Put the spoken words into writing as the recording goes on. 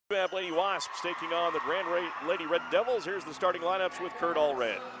Juab Lady Wasps taking on the Grand Lady Red Devils. Here's the starting lineups with Kurt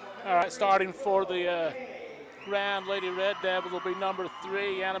Allred. All right, starting for the Grand Lady Red Devils will be number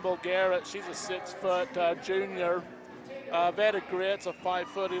 3, Annabelle Garrett. She's a 6-foot junior. Veta Gritz, a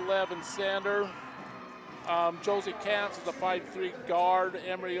 5'11" center. Josie Camps is a 5'3" guard.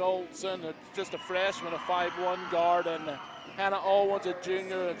 Emery Olson, just a freshman, a 5'1" guard. And Hannah Owens, a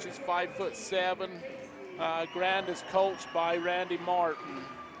junior, and she's 5'7". Grand is coached by Randy Martin.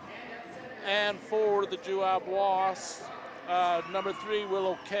 And for the Juab Wasps, number 3,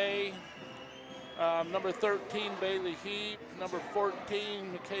 Willow Kay. Number 13, Bailey Heap. Number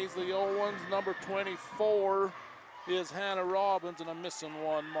 14, McKaysley Owens. Number 24 is Hannah Robbins, and I'm missing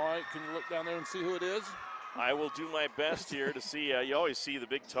one, Mike. Can you look down there and see who it is? I will do my best here to see. You always see the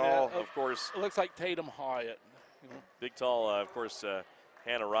big, tall, of course. It looks like Tatum Hyatt. You know. Big, tall, of course,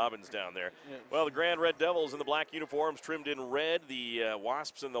 Hannah Robbins down there. Yeah. Well, the Grand Red Devils in the black uniforms trimmed in red. The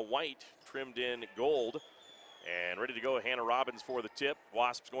Wasps in the white trimmed in gold. And ready to go, Hannah Robbins for the tip.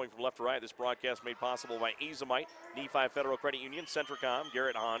 Wasps going from left to right. This broadcast made possible by Azamite, Nephi Federal Credit Union, Centricom,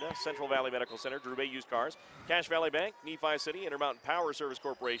 Garrett Honda, Central Valley Medical Center, Drew Bay Used Cars, Cache Valley Bank, Nephi City, Intermountain Power Service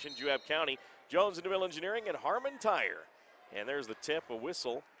Corporation, Juab County, Jones and DeVille Engineering, and Harmon Tire. And there's the tip, a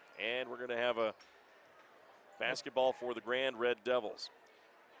whistle, and we're going to have a basketball for the Grand Red Devils.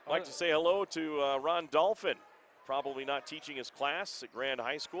 I'd like to say hello to Ron Dolphin, probably not teaching his class at Grand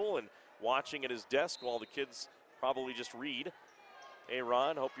High School and watching at his desk while the kids probably just read. Hey,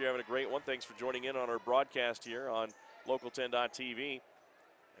 Ron, hope you're having a great one. Thanks for joining in on our broadcast here on Local10.tv,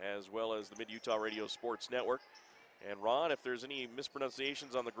 as well as the Mid-Utah Radio Sports Network. And, Ron, if there's any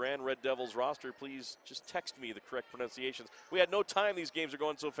mispronunciations on the Grand Red Devils roster, please just text me the correct pronunciations. We had no time. These games are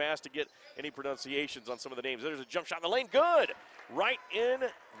going so fast to get any pronunciations on some of the names. There's a jump shot in the lane. Good. Right in.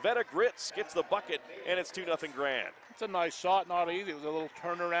 Veta Gritz gets the bucket, and it's 2-0 Grand. It's a nice shot, not easy. It was a little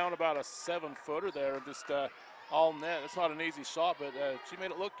turnaround, about a 7-footer there, just all net. It's not an easy shot, but she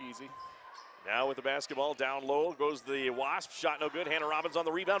made it look easy. Now with the basketball down low goes the Wasp. Shot no good. Hannah Robbins on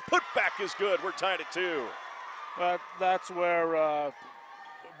the rebound. Put back is good. We're tied at 2. That's where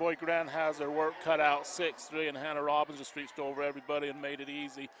Boy Grand has their work cut out, 6'3", and Hannah Robbins just reached over everybody and made it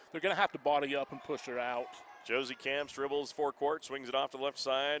easy. They're going to have to body up and push her out. Josie Camps dribbles forecourt, swings it off to the left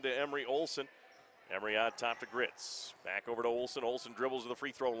side to Emery Olson. Emery out top to Gritz. Back over to Olson. Olson dribbles to the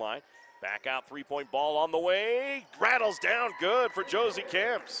free throw line. Back out, three-point ball on the way. Rattles down, good for Josie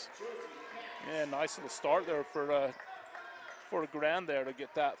Camps. Yeah, nice little start there for Grand there to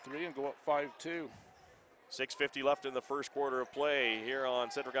get that 3 and go up 5-2. 6:50 left in the first quarter of play here on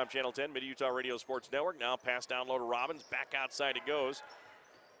Centricom Channel 10, Mid-Utah Radio Sports Network. Now pass down low to Robbins. Back outside it goes.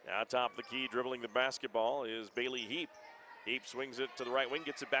 Now top of the key, dribbling the basketball is Bailey Heap. Heap swings it to the right wing,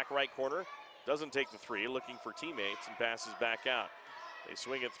 gets it back right corner. Doesn't take the 3, looking for teammates, and passes back out. They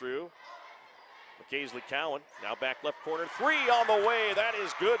swing it through. McKaysley Cowan, now back left corner. 3 on the way. That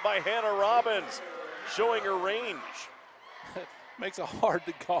is good by Hannah Robbins, showing her range. Makes it hard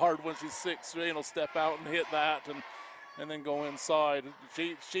to guard when she's 6'3", and will step out and hit that and then go inside.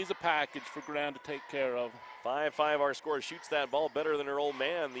 She's a package for Grand to take care of. 5-5 our score. Shoots that ball better than her old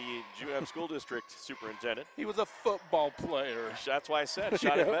man, the Juab School District Superintendent. He was a football player. That's why I said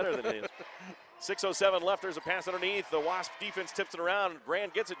shot it better than it is. 6:07 left. There's a pass underneath. The Wasp defense tips it around.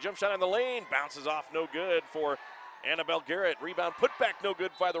 Grand gets it. Jump shot in the lane. Bounces off. No good for Annabelle Garrett. Rebound put back. No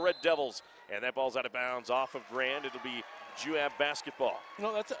good by the Red Devils. And that ball's out of bounds off of Grand. It'll be Juab basketball. You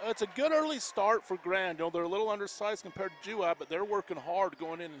know, that's a good early start for Grand. You know, they're a little undersized compared to Juab, but they're working hard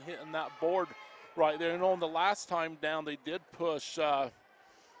going in and hitting that board right there. You know, the last time down they did push Hannah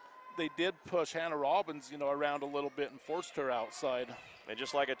Robbins, you know, around a little bit and forced her outside. And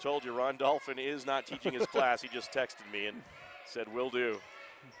just like I told you, Ron Dolphin is not teaching his class. He just texted me and said, will do.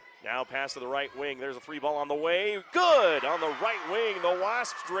 Now pass to the right wing. There's a 3 ball on the way. Good on the right wing. The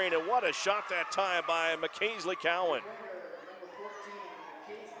Wasps drain it. What a shot that time by McKaysley Cowan.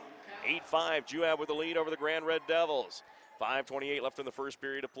 8-5, Juab with the lead over the Grand Red Devils. 5:28 left in the first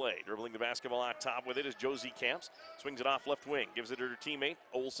period of play. Dribbling the basketball on top with it is Josie Camps. Swings it off left wing. Gives it to her teammate,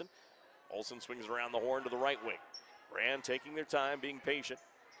 Olson. Olson swings around the horn to the right wing. Grand taking their time, being patient.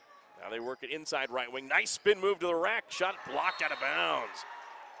 Now they work it inside right wing. Nice spin move to the rack. Shot blocked out of bounds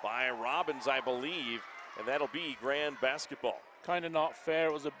by Robbins, I believe. And that'll be Grand basketball. Kind of not fair.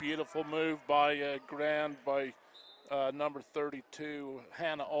 It was a beautiful move by Grand by number 32,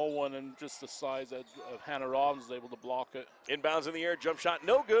 Hannah Owen, and just the size of Hannah Robbins was able to block it. Inbounds in the air, jump shot,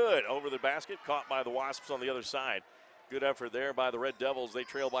 no good. Over the basket, caught by the Wasps on the other side. Good effort there by the Red Devils. They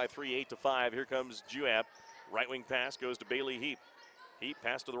trail by 3, 8-5. Here comes Juab. Right wing pass goes to Bailey Heap. Heap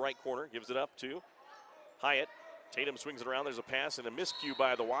pass to the right corner, gives it up to Hyatt. Tatum swings it around. There's a pass and a miscue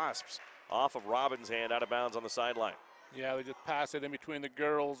by the Wasps off of Robbins' hand, out of bounds on the sideline. Yeah, they just passed it in between the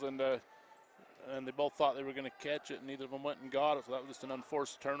girls, and they both thought they were going to catch it, and neither of them went and got it, so that was just an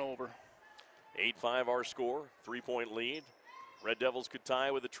unforced turnover. 8-5 our score, 3-point lead. Red Devils could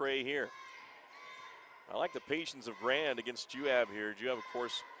tie with a tray here. I like the patience of Grand against Juab here. Juab, of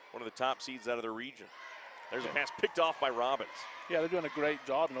course, one of the top seeds out of their region. There's a pass picked off by Robbins. Yeah, they're doing a great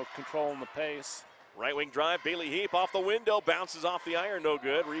job, controlling the pace. Right wing drive, Bailey Heap off the window, bounces off the iron, no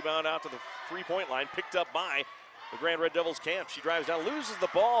good. Rebound out to the 3-point line, picked up by the Grand Red Devils camp. She drives down, loses the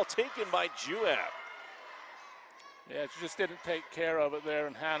ball, taken by Juab. Yeah, she just didn't take care of it there,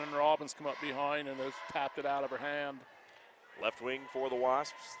 and Hannah and Robbins come up behind and just tapped it out of her hand. Left wing for the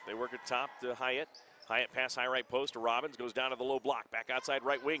Wasps. They work it top to Hyatt. Hyatt pass high right post to Robbins, goes down to the low block, back outside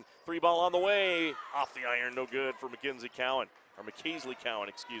right wing. 3 ball on the way, off the iron, no good for McKaisley Cowan,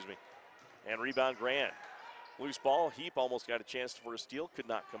 excuse me. And rebound Grand. Loose ball, Heap almost got a chance for a steal, could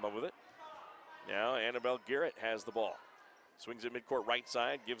not come up with it. Now Annabelle Garrett has the ball. Swings it midcourt right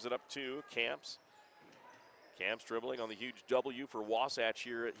side, gives it up to Camps. Camps dribbling on the huge W for Wasatch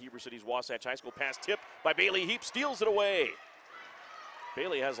here at Heber City's Wasatch High School. Pass tip by Bailey Heap, steals it away.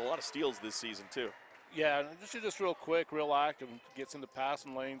 Bailey has a lot of steals this season too. Yeah, she's just real quick, real active, gets into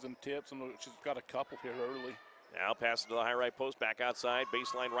passing lanes and tips, and she's got a couple here early. Now pass it to the high right post, back outside,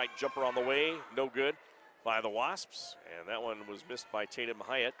 baseline right jumper on the way, no good by the Wasps. And that one was missed by Tatum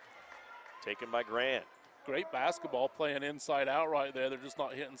Hyatt, taken by Grand. Great basketball playing inside out right there. They're just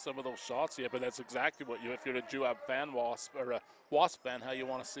not hitting some of those shots yet, but that's exactly what if you're a Juab fan, Wasp fan, how you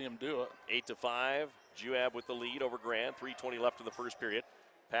want to see them do it. 8-5, Juab with the lead over Grand. 3:20 left in the first period.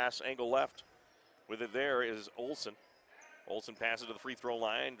 Pass angle left. With it there is Olsen. Olsen passes to the free throw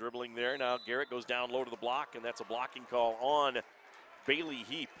line, dribbling there. Now Garrett goes down low to the block, and that's a blocking call on Bailey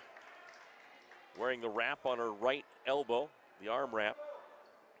Heap. Wearing the wrap on her right elbow, the arm wrap.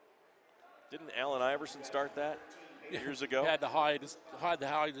 Didn't Allen Iverson start that years ago? He had to hide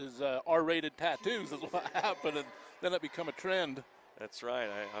his R-rated tattoos is what happened, and then it became a trend. That's right.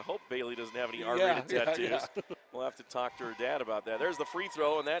 I hope Bailey doesn't have any R-rated tattoos. Yeah. We'll have to talk to her dad about that. There's the free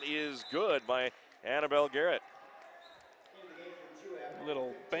throw, and that is good by Annabelle Garrett.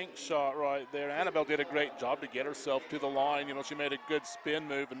 Little bank shot right there. Annabelle did a great job to get herself to the line. She made a good spin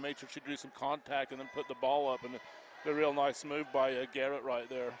move and made sure she drew some contact and then put the ball up. And a real nice move by Garrett right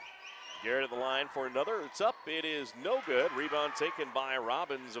there. Garrett at the line for another. It's up. It is no good. Rebound taken by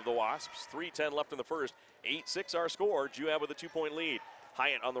Robbins of the Wasps. 3:10 left in the first. 8-6 our score. Juab with a 2-point lead.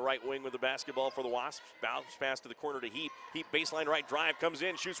 Hyatt on the right wing with the basketball for the Wasps. Bounce pass to the corner to Heap. Heap baseline right drive, comes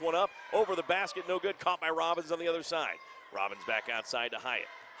in, shoots one up. Over the basket, no good. Caught by Robbins on the other side. Robbins back outside to Hyatt.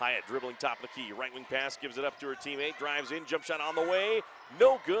 Hyatt dribbling top of the key. Right wing pass, gives it up to her teammate. Drives in, jump shot on the way.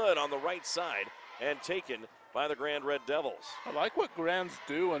 No good on the right side. And taken by the Grand Red Devils. I like what Grand's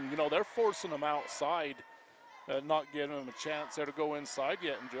doing. They're forcing them outside. Not giving them a chance there to go inside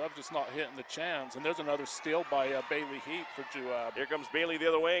yet, and Juab just not hitting the chance. And there's another steal by Bailey Heap for Juab. Here comes Bailey the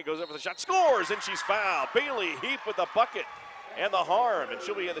other way, goes up for the shot, scores, and she's fouled. Bailey Heap with the bucket and the harm, and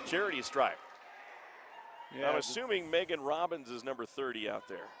she'll be at the charity stripe. Yeah, I'm assuming Megan Robbins is number 30 out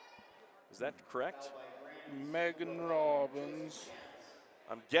there. Is that correct? Megan Robbins.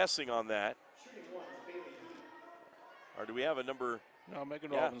 I'm guessing on that. Or do we have a number? No,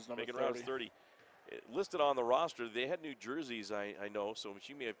 Megan Robbins number Megan 30. Robbins 30. Listed on the roster, they had new jerseys, I know, so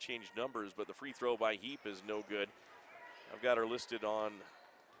she may have changed numbers, but the free throw by Heap is no good. I've got her listed on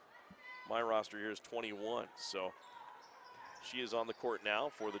my roster here as 21, so she is on the court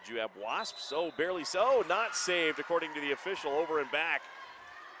now for the Juab Wasps. So barely so, not saved according to the official, over and back,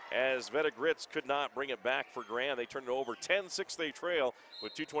 as Veta Gritz could not bring it back for Grand. They turned it over. 10-6 they trail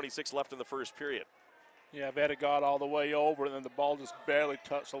with 2:26 left in the first period. Yeah, Veta got all the way over, and then the ball just barely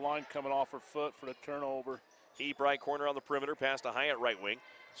touched the line coming off her foot for the turnover. Heap right corner on the perimeter, pass to Hyatt right wing,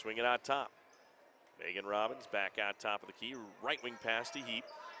 swing it out top. Megan Robbins back out top of the key, right wing pass to Heap.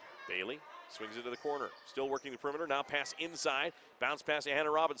 Bailey swings it to the corner, still working the perimeter, now pass inside, bounce pass to Hannah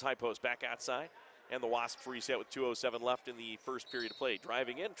Robbins, high post, back outside. And the Wasps reset with 2:07 left in the first period of play.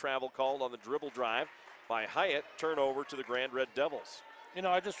 Driving in, travel called on the dribble drive by Hyatt, turnover to the Grand Red Devils.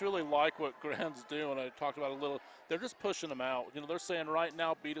 I just really like what Grand's doing. I talked about it a little. They're just pushing them out. They're saying right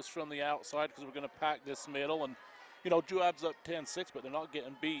now beat us from the outside because we're going to pack this middle. And, Juab's up 10-6, but they're not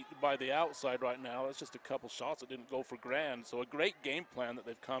getting beat by the outside right now. That's just a couple shots that didn't go for Grand. So a great game plan that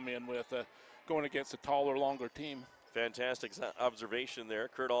they've come in with going against a taller, longer team. Fantastic observation there.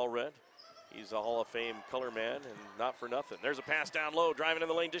 Kurt Allred. He's a Hall of Fame color man, and not for nothing. There's a pass down low, driving in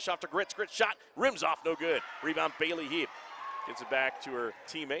the lane, dish off to Gritz. Gritz shot, rims off, no good. Rebound, Bailey Heap. Gets it back to her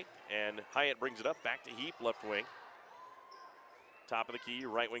teammate, and Hyatt brings it up, back to Heap, left wing. Top of the key,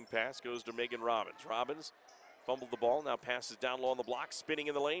 right wing pass goes to Megan Robbins. Robbins fumbled the ball, now passes down low on the block, spinning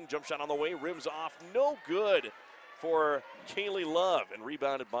in the lane, jump shot on the way, rims off, no good for Kaylee Love, and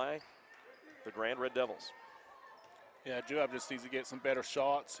rebounded by the Grand Red Devils. Yeah, Juab just needs to get some better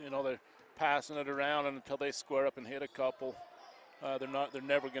shots. You know, they're passing it around, and until they square up and hit a couple, they're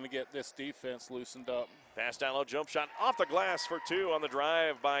never going to get this defense loosened up. Pass down low, jump shot off the glass for two on the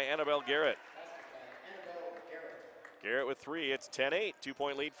drive by Annabelle Garrett. Garrett with three. It's 10-8.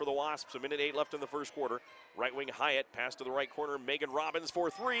 2-point lead for the Wasps. 1:08 left in the first quarter. Right wing Hyatt. Pass to the right corner. Megan Robbins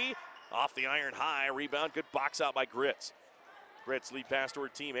for three. Off the iron high. Rebound. Good box out by Gritz. Gritz lead pass to her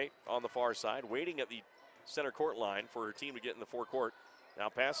teammate on the far side. Waiting at the center court line for her team to get in the forecourt. Now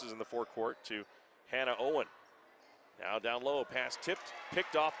passes in the forecourt to Hannah Owen. Now down low. Pass tipped.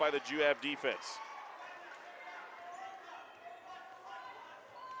 Picked off by the Juab defense.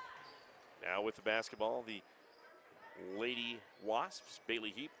 Now with the basketball, the Lady Wasps.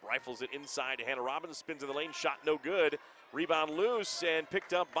 Bailey Heap rifles it inside to Hannah Robbins, spins in the lane, shot no good. Rebound loose and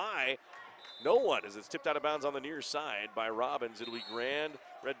picked up by no one as it's tipped out of bounds on the near side by Robbins. It'll be Grand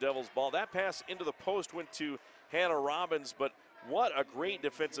Red Devils ball. That pass into the post went to Hannah Robbins, but what a great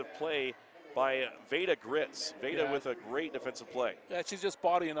defensive play by Veda Gritz. Veda with a great defensive play. Yeah, she's just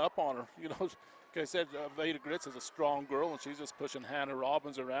bodying up on her. You know, like I said, Veda Gritz is a strong girl, and she's just pushing Hannah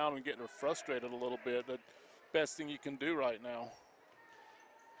Robbins around and getting her frustrated a little bit. The best thing you can do right now.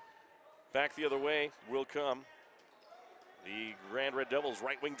 Back the other way will come the Grand Red Devils.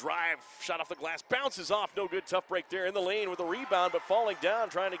 Right wing drive, shot off the glass, bounces off, no good. Tough break there in the lane with a rebound, but falling down,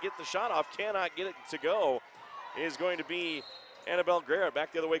 trying to get the shot off, cannot get it to go, is going to be Annabelle Garrett.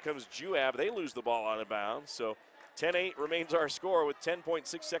 Back the other way comes Juab. They lose the ball out of bounds, so 10-8 remains our score with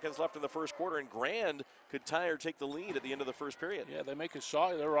 10.6 seconds left in the first quarter, and Grand could tie or take the lead at the end of the first period. Yeah, they make a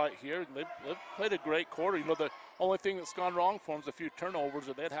shot. They're right here. They've played a great quarter. You know, the only thing that's gone wrong for them is a few turnovers,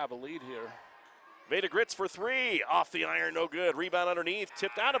 or they'd have a lead here. Veda Gritz for three. Off the iron, no good. Rebound underneath,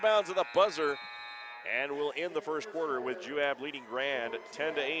 tipped out of bounds at the buzzer. And we'll end the first quarter with Juab leading Grand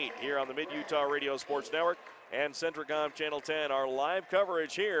 10-8 here on the Mid-Utah Radio Sports Network and Centricom Channel 10. Our live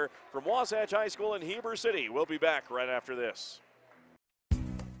coverage here from Wasatch High School in Heber City. We'll be back right after this.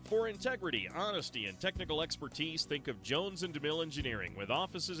 For integrity, honesty, and technical expertise, think of Jones & DeMille Engineering. With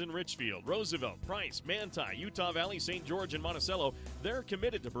offices in Richfield, Roosevelt, Price, Manti, Utah Valley, St. George, and Monticello, they're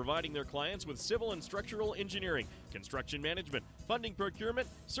committed to providing their clients with civil and structural engineering, construction management, funding procurement,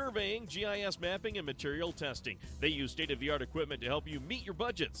 surveying, GIS mapping, and material testing. They use state-of-the-art equipment to help you meet your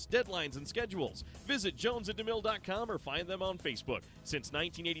budgets, deadlines, and schedules. Visit jonesanddemille.com or find them on Facebook. Since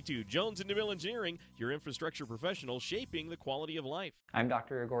 1982, Jones & DeMille Engineering, your infrastructure professional shaping the quality of life. I'm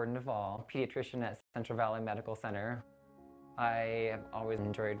Dr. Gordon Duvall, pediatrician at Central Valley Medical Center. I have always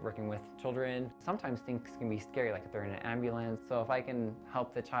enjoyed working with children. Sometimes things can be scary, like if they're in an ambulance. So if I can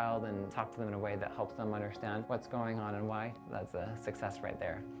help the child and talk to them in a way that helps them understand what's going on and why, that's a success right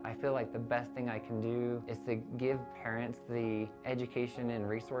there. I feel like the best thing I can do is to give parents the education and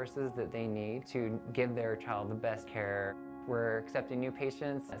resources that they need to give their child the best care. We're accepting new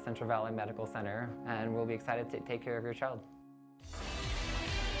patients at Central Valley Medical Center, and we'll be excited to take care of your child.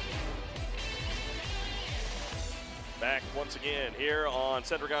 Back once again here on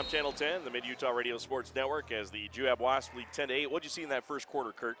Centricom Channel 10, the Mid-Utah Radio Sports Network, as the Juab Wasps lead 10-8. What'd you see in that first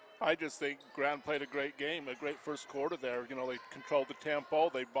quarter, Kurt? I just think Grand played a great game, a great first quarter there. You know, they controlled the tempo,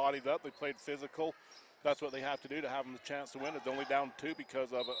 they bodied up, they played physical. That's what they have to do to have them the chance to win. It's only down 2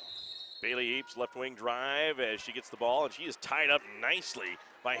 because of it. Bailey Heaps, left wing drive as she gets the ball, and she is tied up nicely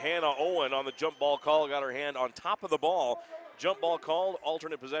by Hannah Owen on the jump ball call. Got her hand on top of the ball. Jump ball called,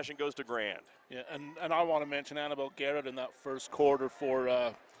 alternate possession goes to Grand. Yeah, and I want to mention Annabelle Garrett in that first quarter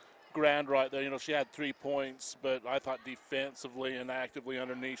for Grand right there. You know, she had 3 points, but I thought defensively and actively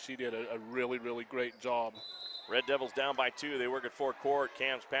underneath, she did a really, really great job. Red Devils down by 2. They work at forecourt.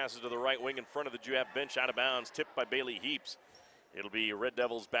 Camps passes to the right wing in front of the Juab bench, out of bounds, tipped by Bailey Heaps. It'll be Red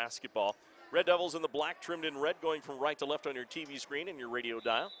Devils basketball. Red Devils in the black, trimmed in red, going from right to left on your TV screen and your radio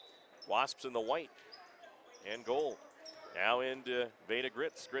dial. Wasps in the white and gold. Now into Veda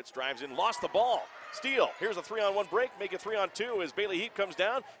Gritz. Gritz drives in, lost the ball. Steal. Here's a 3-on-1 break. Make it 3-on-2 as Bailey Heap comes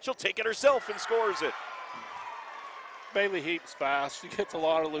down. She'll take it herself and scores it. Bailey Heap's fast. She gets a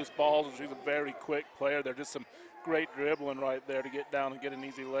lot of loose balls, and she's a very quick player. There's just some great dribbling right there to get down and get an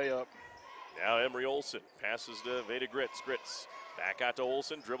easy layup. Now Emery Olson passes to Veda Gritz. Gritz back out to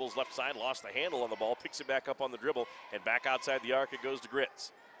Olson. Dribbles left side. Lost the handle on the ball. Picks it back up on the dribble. And back outside the arc it goes to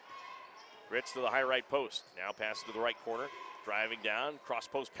Gritz. Grits to the high right post. Now pass to the right corner. Driving down, cross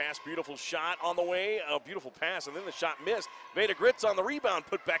post pass, beautiful shot on the way, a beautiful pass, and then the shot missed. Veda Grits on the rebound,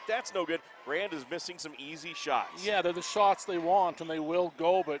 put back, that's no good. Grand is missing some easy shots. Yeah, they're the shots they want, and they will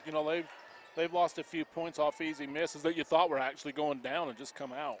go, but, you know, they've lost a few points off easy misses that you thought were actually going down and just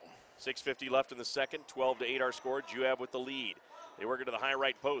come out. 6:50 left in the second, 12-8 our score. Juab with the lead. They work it to the high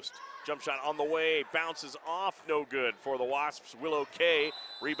right post. Jump shot on the way, bounces off, no good for the Wasps. Willow Kay,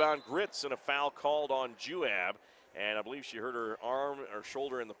 rebound Grits, and a foul called on Juab. And I believe she hurt her arm or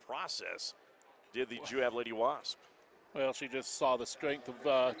shoulder in the process. Did the Juab Lady Wasp. Well, she just saw the strength of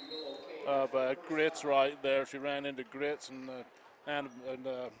Grits right there. She ran into Grits, and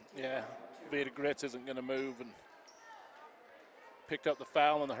Veda Grits isn't going to move, and picked up the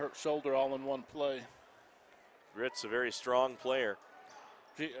foul and the hurt shoulder all in one play. Grits, a very strong player.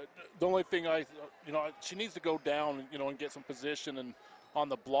 The only thing she needs to go down, and get some position and on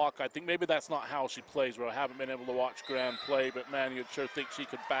the block. I think maybe that's not how she plays, where I haven't been able to watch Grand play, but man, you'd sure think she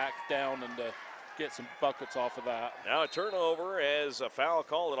could back down and get some buckets off of that. Now a turnover as a foul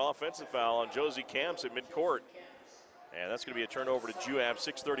called, an offensive foul on Josie Camps at midcourt. And that's going to be a turnover to Juab.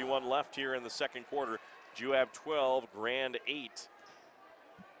 6:31 left here in the second quarter. Juab 12, Grand 8.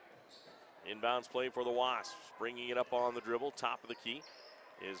 Inbounds play for the Wasps. Bringing it up on the dribble, top of the key,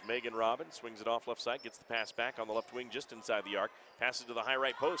 is Megan Robbins. Swings it off left side, gets the pass back on the left wing just inside the arc. Passes to the high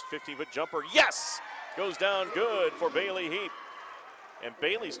right post, 15-foot jumper, yes! Goes down good for Bailey Heap. And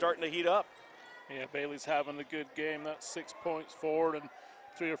Bailey's starting to heat up. Yeah, Bailey's having a good game. That's 6 points forward and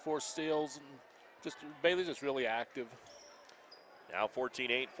 3 or 4 steals. And Bailey's just really active. Now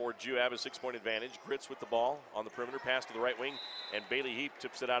 14-8 for Juab, a 6-point advantage. Grits with the ball on the perimeter, pass to the right wing, and Bailey Heap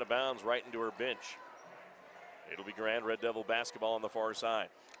tips it out of bounds right into her bench. It'll be Grand Red Devil basketball on the far side.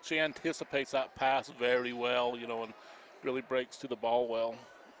 She anticipates that pass very well, and really breaks to the ball well.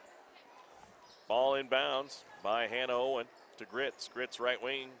 Ball inbounds by Hannah Owen to Grits. Grits right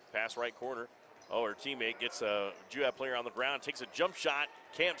wing, pass right corner. Oh, her teammate gets a Juab player on the ground, takes a jump shot.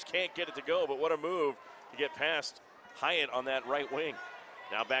 Camps can't get it to go, but what a move to get past Hyatt on that right wing.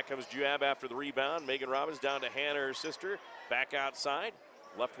 Now back comes Juab after the rebound. Megan Robbins down to Hannah, her sister. Back outside,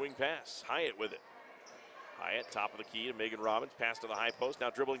 left wing pass. Hyatt with it. Hyatt, top of the key to Megan Robbins. Pass to the high post. Now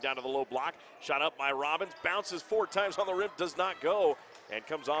dribbling down to the low block. Shot up by Robbins. Bounces 4 times on the rim. Does not go. And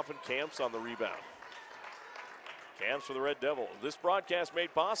comes off and Camps on the rebound. Camps for the Red Devil. This broadcast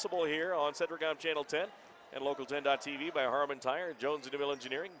made possible here on Centricom Channel 10 and Local10.tv by Harman Tire, Jones & DeMille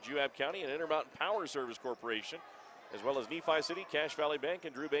Engineering, Juab County, and Intermountain Power Service Corporation, as well as Nephi City, Cache Valley Bank,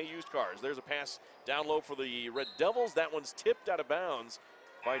 and Drew Bay Used Cars. There's a pass down low for the Red Devils. That one's tipped out of bounds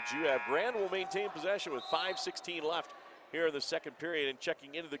by Juab. Grand will maintain possession with 5:16 left here in the second period. And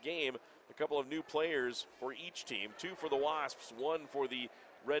checking into the game, a couple of new players for each team. 2 for the Wasps, 1 for the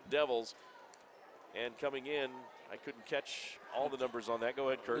Red Devils. And coming in, I couldn't catch all the numbers on that. Go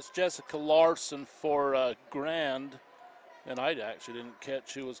ahead, Kurt. It's Jessica Larson for Grand. And I actually didn't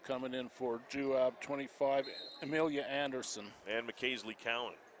catch who was coming in for Juab. 25, Amelia Anderson. And McKaisley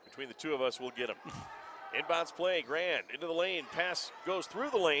Cowan. Between the two of us, we'll get them. Inbounds play, Grand into the lane. Pass goes through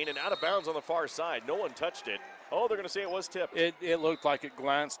the lane and out of bounds on the far side. No one touched it. Oh, they're going to say it was tipped. It looked like it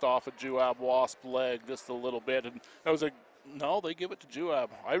glanced off a Juab Wasp leg just a little bit. And that was no, they give it to Juab.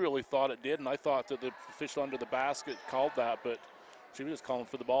 I really thought it did, and I thought that the official under the basket called that, but she was just calling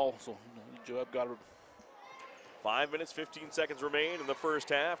for the ball, so Juab got her. 5 minutes, 15 seconds remain in the first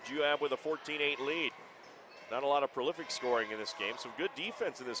half. Juab with a 14-8 lead. Not a lot of prolific scoring in this game. Some good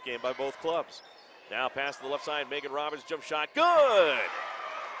defense in this game by both clubs. Now pass to the left side, Megan Robbins, jump shot, good!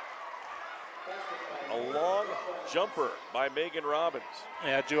 A long jumper by Megan Robbins.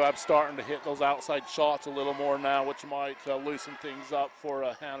 Yeah, Juab's starting to hit those outside shots a little more now, which might loosen things up for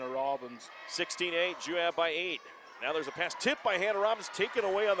Hannah Robbins. 16-8, Juab by 8. Now there's a pass tipped by Hannah Robbins, taken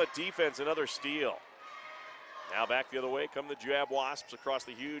away on the defense, another steal. Now back the other way come the Juab Wasps across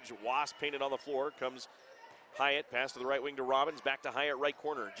the huge Wasp painted on the floor. Comes Hyatt, pass to the right wing to Robbins, back to Hyatt, right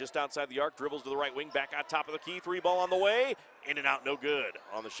corner, just outside the arc, dribbles to the right wing, back on top of the key, 3 ball on the way, in and out, no good.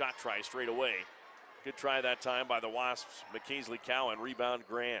 On the shot try straight away. Good try that time by the Wasps. McKaisley Cowan, rebound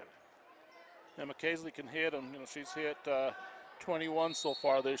Grand. And McKaisley can hit them. She's hit 21 so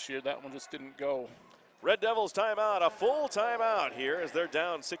far this year. That one just didn't go. Red Devils timeout, a full timeout here as they're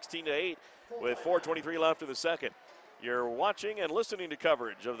down 16-8 with 4:23 left in the second. You're watching and listening to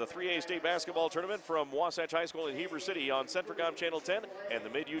coverage of the 3A State Basketball Tournament from Wasatch High School in Heber City on Centricom Channel 10 and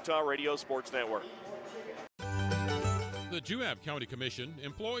the Mid-Utah Radio Sports Network. The Juab County Commission,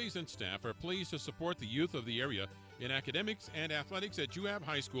 employees and staff are pleased to support the youth of the area in academics and athletics at Juab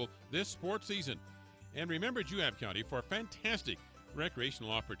High School this sports season. And remember Juab County for fantastic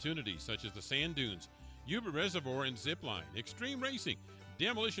Recreational opportunities such as the sand dunes, Yuba Reservoir and zip line, extreme racing,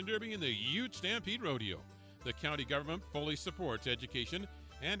 demolition derby, and the Ute Stampede Rodeo. The county government fully supports education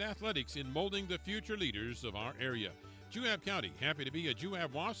and athletics in molding the future leaders of our area. Juab County, happy to be a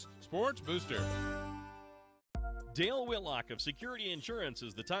Juab Wasps sports booster. Dale Whitlock of Security Insurance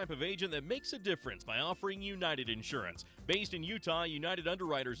is the type of agent that makes a difference by offering United Insurance. Based in Utah, United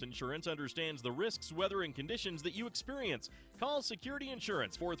Underwriters Insurance understands the risks, weather, and conditions that you experience. Call Security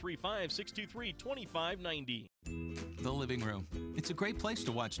Insurance 435-623-2590. The living room. It's a great place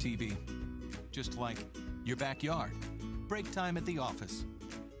to watch TV. Just like your backyard, break time at the office,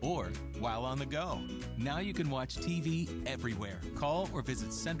 or while on the go. Now you can watch TV everywhere. Call or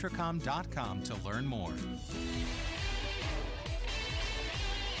visit Centricom.com to learn more.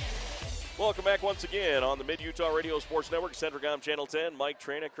 Welcome back once again on the Mid-Utah Radio Sports Network, Centricom Channel 10. Mike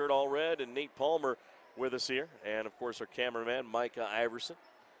Trana, Kurt Allred, and Nate Palmer with us here. And, of course, our cameraman, Micah Iverson.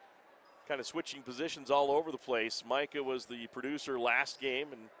 Kind of switching positions all over the place. Micah was the producer last game,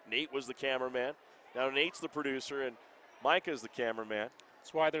 and Nate was the cameraman. Now Nate's the producer, and Micah's the cameraman.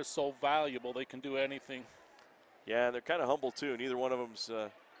 That's why they're so valuable. They can do anything. Yeah, and they're kind of humble, too. Neither one of them's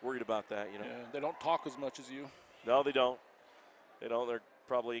worried about that, you know. Yeah, they don't talk as much as you. No, they don't. They don't. They're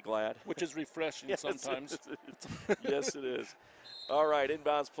probably glad. Which is refreshing sometimes. Yes, it is. All right,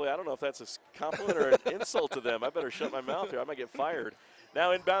 inbounds play. I don't know if that's a compliment or an insult to them. I better shut my mouth here. I might get fired.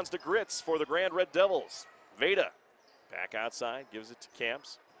 Now inbounds to Grits for the Grand Red Devils. Veda back outside, gives it to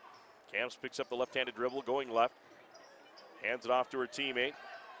Camps. Camps picks up the left-handed dribble, going left. Hands it off to her teammate,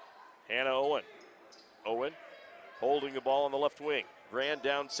 Hannah Owen. Owen holding the ball on the left wing. Grand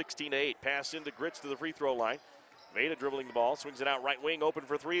down 16-8. Pass into Grits to the free throw line. Veda dribbling the ball, swings it out right wing, open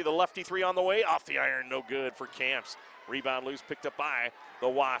for three. The lefty three on the way, off the iron, no good for Camps. Rebound loose, picked up by the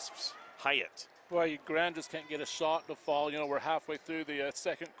Wasps. Hyatt. Well, Grand just can't get a shot to fall. You know, we're halfway through the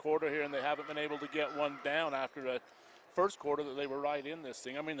second quarter here, and they haven't been able to get one down after the first quarter that they were right in this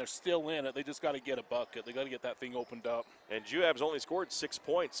thing. I mean, they're still in it. They just got to get a bucket. They got to get that thing opened up. And Juab's only scored 6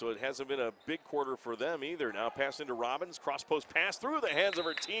 points, so it hasn't been a big quarter for them either. Now pass into Robbins, cross-post pass through the hands of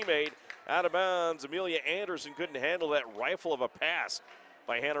her teammate. Out of bounds, Amelia Anderson couldn't handle that rifle of a pass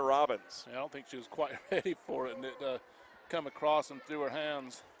by Hannah Robbins. I don't think she was quite ready for it, and it come across and through her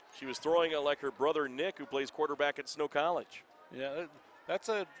hands. She was throwing it like her brother Nick, who plays quarterback at Snow College. Yeah, that's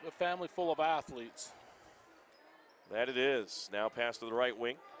a family full of athletes. That it is. Now pass to the right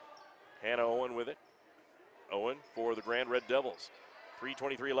wing. Hannah Owen with it. Owen for the Grand Red Devils.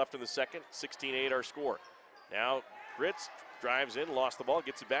 3:23 left in the second. 16-8 our score. Now Grits drives in, lost the ball,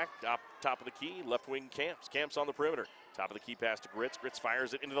 gets it back. Top of the key, left wing Camps. Camps on the perimeter. Top of the key pass to Grits. Grits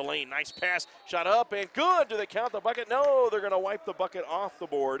fires it into the lane. Nice pass. Shot up and good. Do they count the bucket? No, they're going to wipe the bucket off the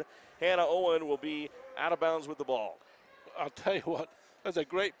board. Hannah Owen will be out of bounds with the ball. I'll tell you what, it was a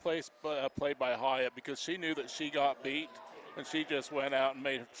great play by Hyatt because she knew that she got beat, and she just went out and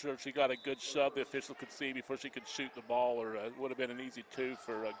made sure she got a good shove the official could see before she could shoot the ball, or it would have been an easy two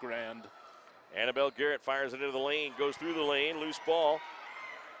for Grand. Annabelle Garrett fires it into the lane, goes through the lane, loose ball.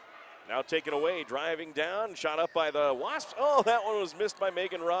 Now taken away, driving down, shot up by the Wasps. Oh, that one was missed by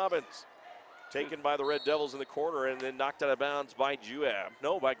Megan Robbins. Taken by the Red Devils in the corner and then knocked out of bounds by Juab.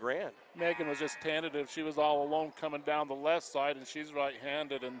 No, by Grand. Megan was just tentative. She was all alone coming down the left side, and she's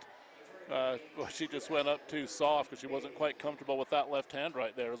right-handed, and she just went up too soft because she wasn't quite comfortable with that left hand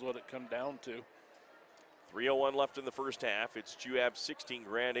right there is what it come down to. 3:01 left in the first half. It's Juab 16,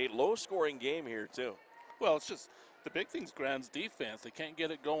 Grand 8. Low-scoring game here, too. Well, it's just the big thing's Grand's defense. They can't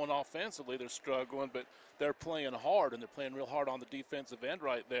get it going offensively. They're struggling, but they're playing hard, and they're playing real hard on the defensive end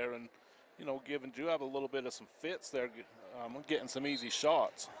right there, and you know, giving Juab a little bit of some fits there, getting some easy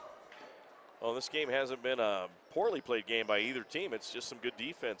shots. Well, this game hasn't been a poorly played game by either team. It's just some good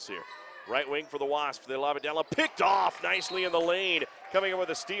defense here. Right wing for the Wasps. They lob it down low. Picked off nicely in the lane. Coming in with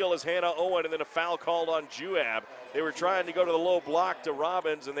a steal is Hannah Owen, and then a foul called on Juab. They were trying to go to the low block to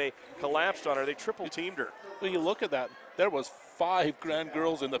Robbins, and they collapsed on her. They triple-teamed her. Well, you look at that. There was 5 Grand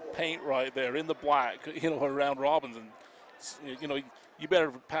girls in the paint right there, in the black, you know, around Robbins. And, you know, you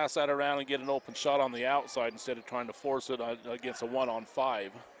better pass that around and get an open shot on the outside instead of trying to force it against a 1-on-5.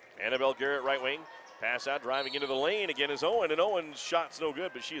 Annabelle Garrett, right wing. Pass out, driving into the lane again is Owen, and Owen's shot's no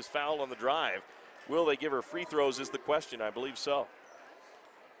good, but she is fouled on the drive. Will they give her free throws is the question. I believe so.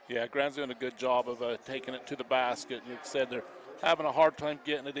 Yeah, Grand's doing a good job of taking it to the basket. You said they're having a hard time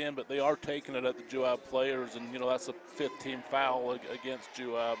getting it in, but they are taking it at the Juab players, and, you know, that's a 5th-team foul against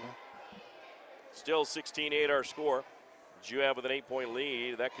Juab. Still 16-8 our score. Juab with an 8-point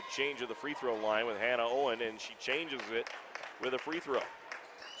lead. That could change at the free throw line with Hannah Owen, and she changes it with a free throw.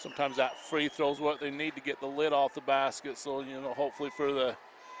 sometimes that free throw is what they need to get the lid off the basket. So, you know, hopefully for the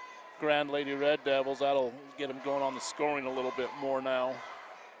Grand Lady Red Devils, that'll get them going on the scoring a little bit more now.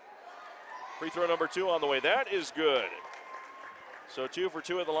 Free throw number 2 on the way. That is good. So 2 for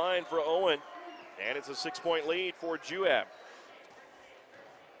 2 at the line for Owen. And it's a 6-point lead for Juab.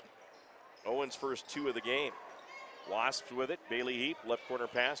 Owen's first 2 of the game. Wasps with it. Bailey Heap, left corner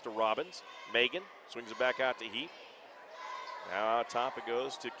pass to Robbins. Megan swings it back out to Heap. Now out top it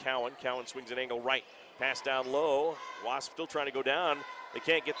goes to Cowan. Cowan swings an angle right. Pass down low. Wasps still trying to go down. They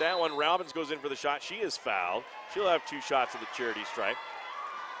can't get that one. Robbins goes in for the shot. She is fouled. She'll have 2 shots at the charity stripe.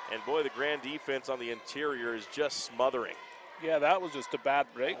 And boy, the Grand defense on the interior is just smothering. Yeah, that was just a bad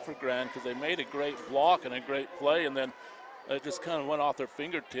break for Grand because they made a great block and a great play, and then it just kind of went off their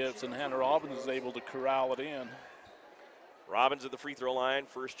fingertips, and Hannah Robbins was able to corral it in. Robbins at the free throw line.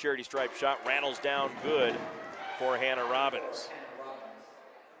 First charity stripe shot rattles down good for Hannah Robbins.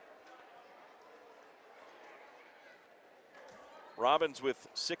 Robbins with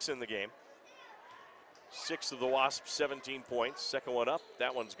 6 in the game. 6 of the Wasps, 17 points. Second one up,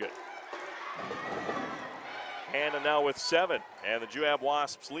 that one's good. Hannah now with 7, and the Juab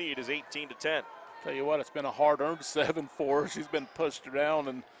Wasps lead is 18-10. Tell you what, it's been a hard-earned 7 for her. She's been pushed around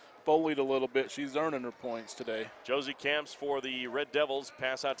and bullied a little bit. She's earning her points today. Josie Camps for the Red Devils.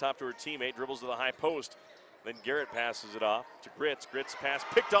 Pass out top to her teammate, dribbles to the high post. Then Garrett passes it off to Gritz. Gritz pass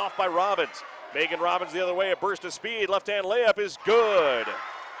picked off by Robbins. Megan Robbins the other way, a burst of speed. Left-hand layup is good.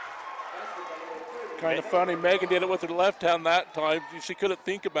 Kind of funny, Megan did it with her left hand that time. She couldn't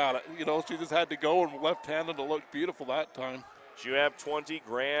think about it. You know, she just had to go and left-handed to look beautiful that time. Juab 20,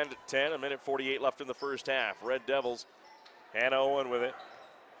 Grand 10, 1:48 left in the first half. Red Devils, Hannah Owen with it.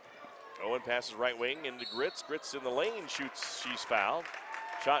 Owen passes right wing into Gritz. Gritz in the lane shoots, she's fouled.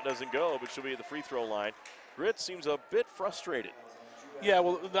 Shot doesn't go, but she'll be at the free throw line. Gritz seems a bit frustrated. Yeah,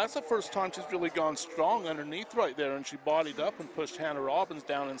 well, that's the first time she's really gone strong underneath right there, and she bodied up and pushed Hannah Robbins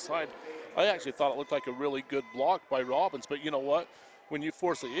down inside. I actually thought it looked like a really good block by Robbins, but you know what? When you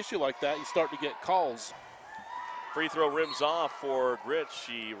force an issue like that, you start to get calls. Free throw rims off for Gritz.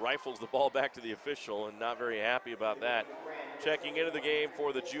 She rifles the ball back to the official and not very happy about that. Checking into the game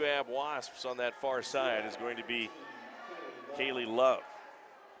for the Juab Wasps on that far side is going to be Kaylee Love.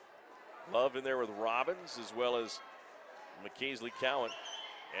 Love in there with Robbins as well as McKaisley Cowan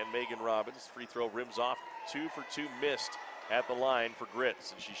and Megan Robbins. Free throw rims off. 2 for 2 missed at the line for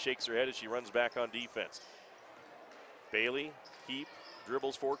Gritz, and she shakes her head as she runs back on defense. Bailey Heap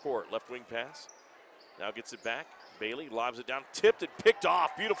dribbles forecourt, left wing pass. Now gets it back. Bailey lobs it down, tipped and picked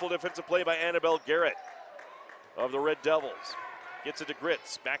off. Beautiful defensive play by Annabelle Garrett of the Red Devils. Gets it to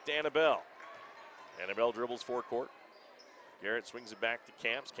Gritz, back to Annabelle. Annabelle dribbles forecourt. Garrett swings it back to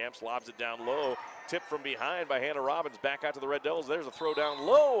Camps. Camps lobs it down low. Tipped from behind by Hannah Robbins. Back out to the Red Devils. There's a throw down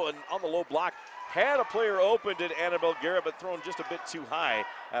low and on the low block. Had a player open, did Annabelle Garrett, but thrown just a bit too high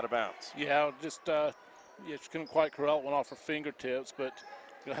out of bounds. Yeah, just yeah, she couldn't quite corral it, went off her fingertips, but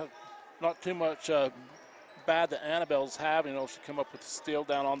not too much bad that Annabelle's having. You know, she come up with a steal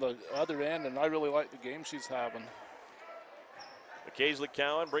down on the other end, and I really like the game she's having. McKaisley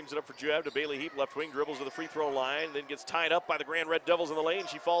Cowan brings it up for Juab to Bailey Heap, left wing, dribbles to the free throw line, then gets tied up by the Grand Red Devils in the lane.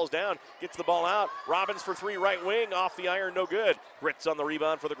 She falls down, gets the ball out. Robbins for 3, right wing, off the iron, no good. Gritz on the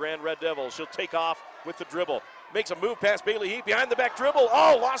rebound for the Grand Red Devils. She'll take off with the dribble. Makes a move past Bailey Heap, behind the back dribble.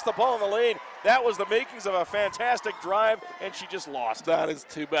 Oh, lost the ball in the lane. That was the makings of a fantastic drive, and she just lost. That is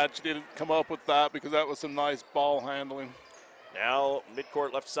too bad she didn't come up with that, because that was some nice ball handling. Now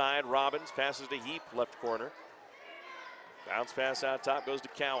midcourt left side, Robbins passes to Heap, left corner. Bounce pass out top goes to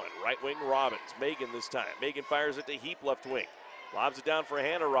Cowan. Right wing, Robbins. Megan this time. Megan fires it to Heap, left wing. Lobs it down for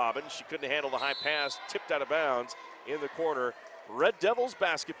Hannah Robbins. She couldn't handle the high pass. Tipped out of bounds in the corner. Red Devils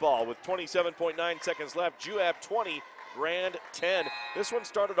basketball with 27.9 seconds left. Juab 20, Grand 10. This one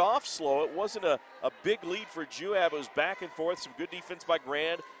started off slow. It wasn't a big lead for Juab. It was back and forth. Some good defense by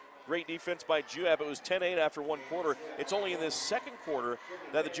Grand. Great defense by Juab. It was 10-8 after one quarter. It's only in this second quarter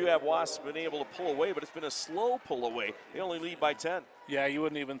that the Juab Wasps have been able to pull away, but it's been a slow pull away. They only lead by 10. Yeah, you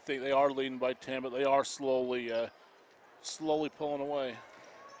wouldn't even think they are leading by 10, but they are slowly pulling away.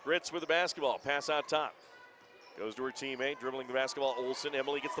 Gritz with the basketball. Pass out top. Goes to her teammate, dribbling the basketball. Olsen.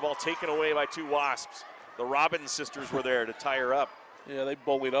 Emily gets the ball taken away by 2 Wasps. The Robbins sisters were there to tie her up. Yeah, they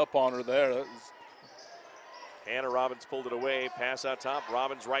bullied up on her there. Hannah Robbins pulled it away. Pass out top.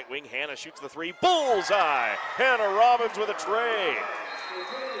 Robbins right wing. Hannah shoots the 3. Bullseye! Hannah Robbins with a tray.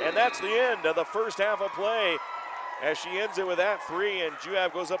 And that's the end of the first half of play as she ends it with that 3. And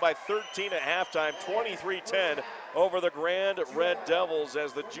Juab goes up by 13 at halftime, 23-10 over the Grand Red Devils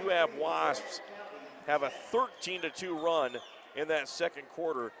as the Juab Wasps have a 13-2 run in that second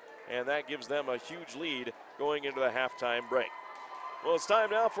quarter, and that gives them a huge lead going into the halftime break. Well, it's time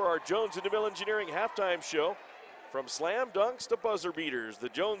now for our Jones and DeMille Engineering halftime show. From slam dunks to buzzer beaters, the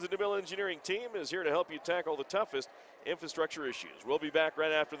Jones and DeMille Engineering team is here to help you tackle the toughest infrastructure issues. We'll be back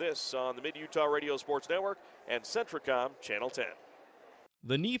right after this on the Mid-Utah Radio Sports Network and Centricom Channel 10.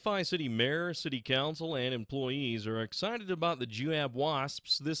 The Nephi City Mayor, City Council, and employees are excited about the Juab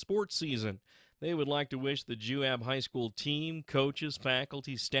Wasps this sports season. They would like to wish the Juab High School team, coaches,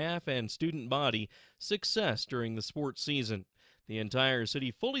 faculty, staff, and student body success during the sports season. The entire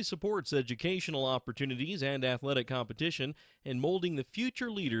city fully supports educational opportunities and athletic competition in molding the future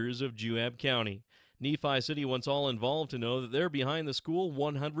leaders of Juab County. Nephi City wants all involved to know that they're behind the school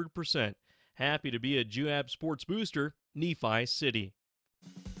 100%. Happy to be a Juab sports booster, Nephi City.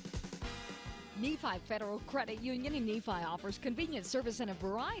 Nephi Federal Credit Union in Nephi offers convenient service and a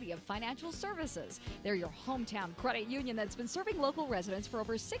variety of financial services. They're your hometown credit union that's been serving local residents for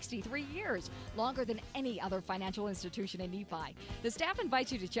over 63 years, longer than any other financial institution in Nephi. The staff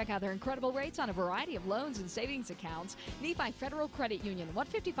invites you to check out their incredible rates on a variety of loans and savings accounts. Nephi Federal Credit Union,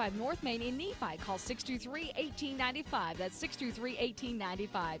 155 North Main in Nephi. Call 623-1895. That's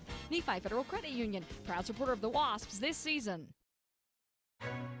 623-1895. Nephi Federal Credit Union, proud supporter of the Wasps this season.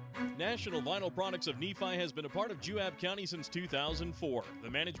 National Vinyl Products of Nephi has been a part of Juab County since 2004. The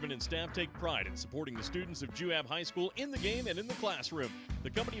management and staff take pride in supporting the students of Juab High School in the game and in the classroom. The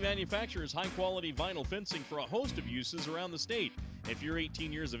company manufactures high-quality vinyl fencing for a host of uses around the state. If you're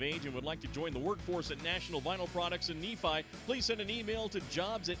 18 years of age and would like to join the workforce at National Vinyl Products in Nephi, please send an email to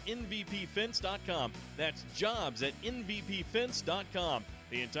jobs@nvpfence.com. That's jobs@nvpfence.com.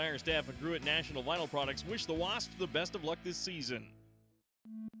 The entire staff and crew at National Vinyl Products wish the Wasps the best of luck this season.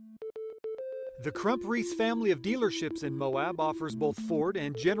 The Crump-Reese family of dealerships in Moab offers both Ford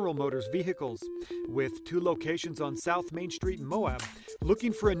and General Motors vehicles. With 2 locations on South Main Street in Moab,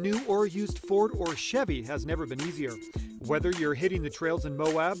 looking for a new or used Ford or Chevy has never been easier. Whether you're hitting the trails in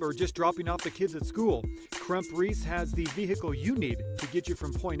Moab or just dropping off the kids at school, Crump-Reese has the vehicle you need to get you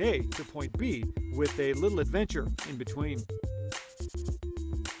from point A to point B with a little adventure in between.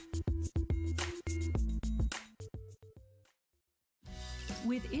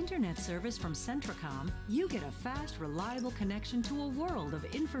 With internet service from Centricom, you get a fast, reliable connection to a world of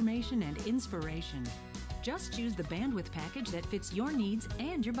information and inspiration. Just choose the bandwidth package that fits your needs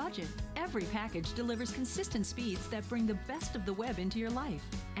and your budget. Every package delivers consistent speeds that bring the best of the web into your life.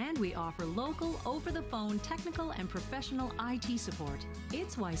 And we offer local, over-the-phone, technical, and professional IT support.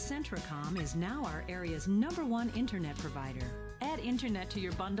 It's why Centricom is now our area's #1 internet provider. Add internet to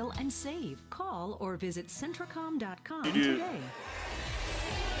your bundle and save. Call or visit Centricom.com today.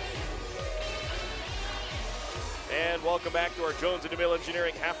 And welcome back to our Jones and DeMille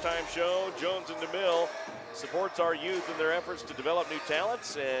Engineering halftime show. Jones and DeMille supports our youth in their efforts to develop new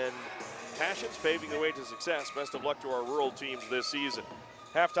talents and passions, paving the way to success. Best of luck to our rural teams this season.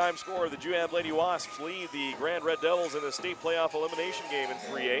 Halftime score, the Juab Lady Wasps lead the Grand Red Devils in the state playoff elimination game in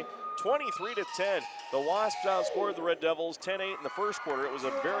 3A, 23-10. The Wasps outscored the Red Devils 10-8 in the first quarter. It was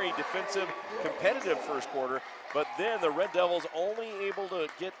a very defensive, competitive first quarter, but then the Red Devils only able to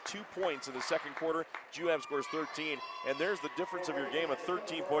get 2 points in the second quarter. Juab scores 13, and there's the difference of your game, a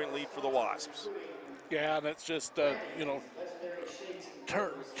 13-point lead for the Wasps. Yeah, that's just,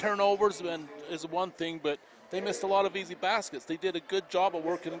 turnovers is one thing, but they missed a lot of easy baskets. They did a good job of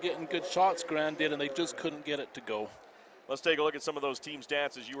working and getting good shots, Grand did, and they just couldn't get it to go. Let's take a look at some of those team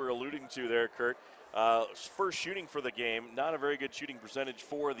stats as you were alluding to there, Kurt. First shooting for the game, not a very good shooting percentage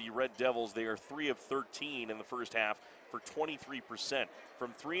for the Red Devils. They are 3 of 13 in the first half for 23%.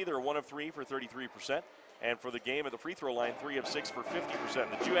 From 3, they're 1 of 3 for 33%. And for the game at the free throw line, 3 of 6 for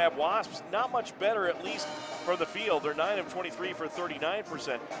 50%. The Juab Wasps, not much better, at least from the field. They're 9 of 23 for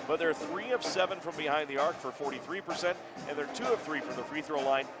 39%, but they're 3 of 7 from behind the arc for 43%, and they're 2 of 3 from the free throw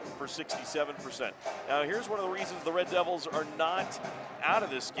line for 67%. Now, here's one of the reasons the Red Devils are not out of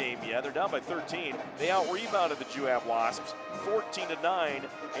this game yet. They're down by 13. They out-rebounded the Juab Wasps 14-9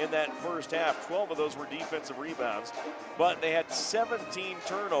 in that first half. 12 of those were defensive rebounds, but they had 17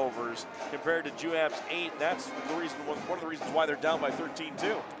 turnovers compared to Juab's 8. That's the reason, one of the reasons why they're down by 13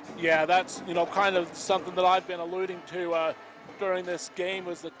 too. Yeah, that's kind of something that I've been alluding to during this game,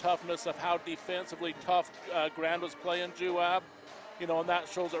 was the toughness of how defensively tough Grand was playing Juab. And that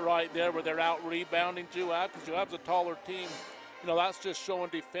shows it right there where they're out rebounding Juab, because Juab's a taller team. That's just showing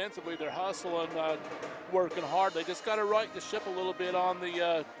defensively they're hustling, working hard. They just got to right the ship a little bit on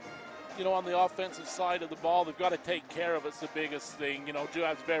the on the offensive side of the ball. They've got to take care of it's the biggest thing.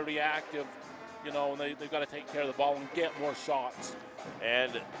 Juab's very active. And they've got to take care of the ball and get more shots.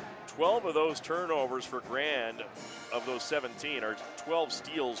 And 12 of those turnovers for Grand, of those 17, are 12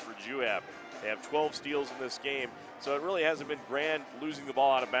 steals for Juab. They have 12 steals in this game, so it really hasn't been Grand losing the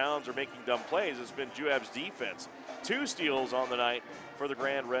ball out of bounds or making dumb plays. It's been Juab's defense. 2 steals on the night for the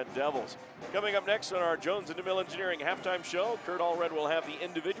Grand Red Devils. Coming up next on our Jones & DeMille Engineering halftime show, Kurt Allred will have the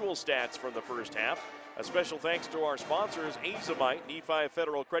individual stats from the first half. A special thanks to our sponsors, Azamite, Nephi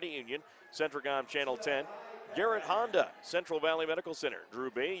Federal Credit Union, Centricom Channel 10, Garrett Honda, Central Valley Medical Center,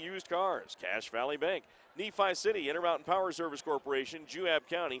 Drew Bay Used Cars, Cache Valley Bank, Nephi City, Intermountain Power Service Corporation, Juab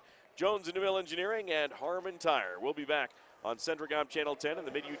County, Jones & DeMille Engineering, and Harmon Tire. We'll be back on Centricom Channel 10 and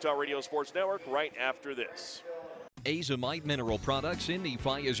the Mid-Utah Radio Sports Network right after this. Azamite Mineral Products in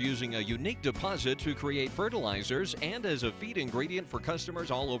Nephi is using a unique deposit to create fertilizers and as a feed ingredient for customers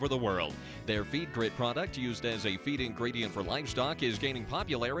all over the world. Their Feed Grit product, used as a feed ingredient for livestock, is gaining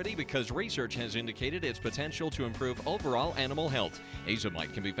popularity because research has indicated its potential to improve overall animal health.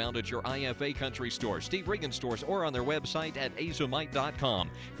 Azamite can be found at your IFA Country Store, Steve Regan stores, or on their website at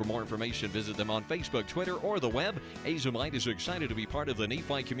azamite.com. For more information, visit them on Facebook, Twitter, or the web. Azamite is excited to be part of the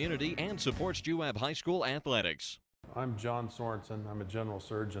Nephi community and supports Juab High School athletics. I'm John Sorensen. I'm a general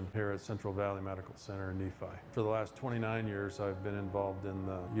surgeon here at Central Valley Medical Center in Nephi. For the last 29 years, I've been involved in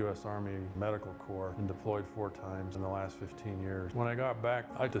the U.S. Army Medical Corps and deployed 4 times in the last 15 years. When I got back,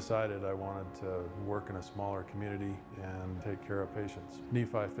 I decided I wanted to work in a smaller community and take care of patients.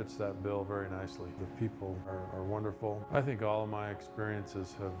 Nephi fits that bill very nicely. The people are wonderful. I think all of my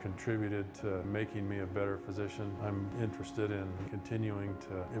experiences have contributed to making me a better physician. I'm interested in continuing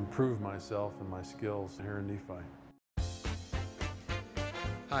to improve myself and my skills here in Nephi.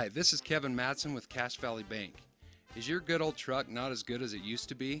 Hi, this is Kevin Matson with Cache Valley Bank. Is your good old truck not as good as it used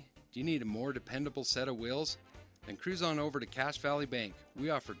to be? Do you need a more dependable set of wheels? Then cruise on over to Cache Valley Bank. We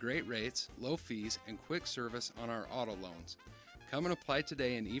offer great rates, low fees, and quick service on our auto loans. Come and apply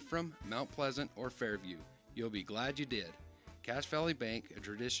today in Ephraim, Mount Pleasant, or Fairview. You'll be glad you did. Cache Valley Bank, a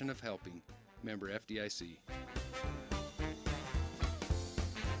tradition of helping. Member FDIC.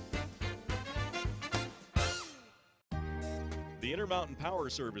 The Intermountain Power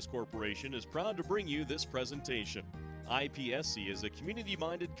Service Corporation is proud to bring you this presentation. IPSC is a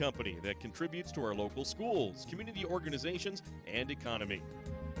community-minded company that contributes to our local schools, community organizations, and economy.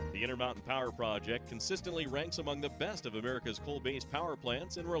 The Intermountain Power Project consistently ranks among the best of America's coal-based power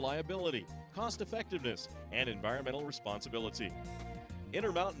plants in reliability, cost-effectiveness, and environmental responsibility.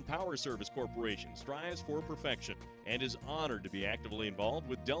 Intermountain Power Service Corporation strives for perfection and is honored to be actively involved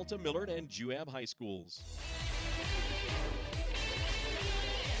with Delta, Millard, and Juab High Schools.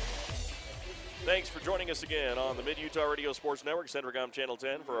 Thanks for joining us again on the Mid-Utah Radio Sports Network, Centricom Channel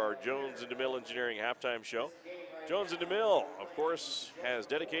 10, for our Jones & DeMille Engineering halftime show. Jones & DeMille, of course, has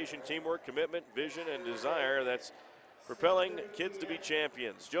dedication, teamwork, commitment, vision, and desire that's propelling kids to be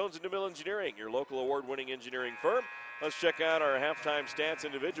champions. Jones & DeMille Engineering, your local award-winning engineering firm. Let's check out our halftime stats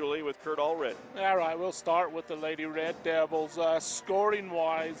individually with Kurt Allred. All right, we'll start with the Lady Red Devils.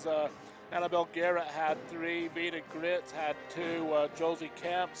 Scoring-wise, Annabelle Garrett had 3, Vita Gritz had 2, Josie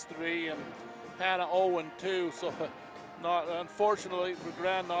Camps 3, and Hannah Owen 2. So not unfortunately for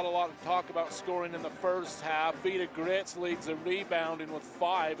Grand, not a lot to talk about scoring in the first half. Vita Gritz leads the rebounding with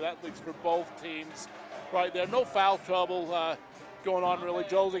 5. That leads for both teams right there. No foul trouble going on really.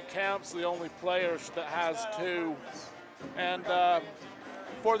 Josie Camps the only player that has 2. And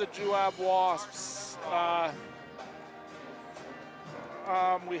for the Juab Wasps,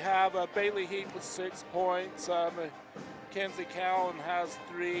 we have Bailey Heap with 6 points. Kenzie Cowan has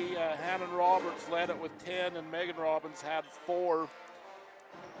 3. Hannah Roberts led it with 10, and Megan Robbins had 4.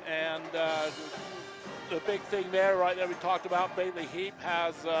 And the big thing there, right there, we talked about Bailey Heap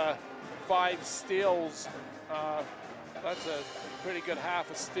has 5 steals. That's a pretty good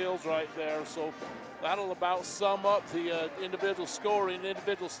half of steals right there. So that'll about sum up the individual scoring.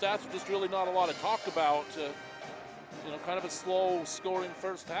 Individual stats are just really not a lot to talk about. Kind of a slow scoring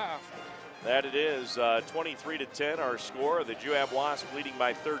first half. That it is, 23-10 our score. The Juab Wasps leading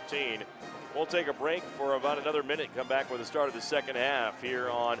by 13. We'll take a break for about another minute and come back with the start of the second half here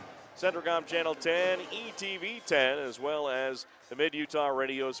on Centricom Channel 10, ETV 10, as well as the Mid-Utah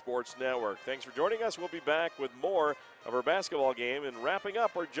Radio Sports Network. Thanks for joining us. We'll be back with more of our basketball game and wrapping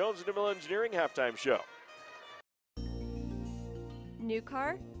up our Jones & DeMille Engineering halftime show. New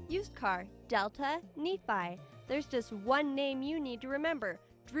car, used car, Delta, Nephi. There's just one name you need to remember,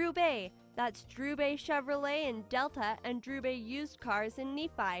 Drew Bay. That's Drew Bay Chevrolet in Delta and Drew Bay Used Cars in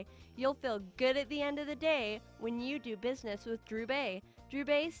Nephi. You'll feel good at the end of the day when you do business with Drew Bay. Drew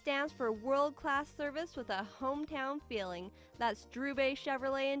Bay stands for world-class service with a hometown feeling. That's Drew Bay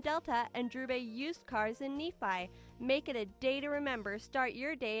Chevrolet in Delta and Drew Bay Used Cars in Nephi. Make it a day to remember. Start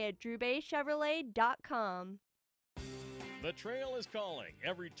your day at drewbaychevrolet.com. The trail is calling.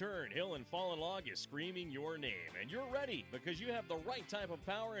 Every turn, hill, and fallen log is screaming your name. And you're ready because you have the right type of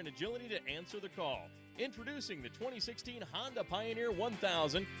power and agility to answer the call. Introducing the 2016 Honda Pioneer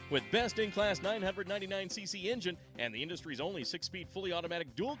 1000 with best-in-class 999cc engine and the industry's only 6-speed fully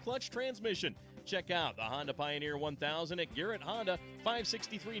automatic dual-clutch transmission. Check out the Honda Pioneer 1000 at Garrett Honda,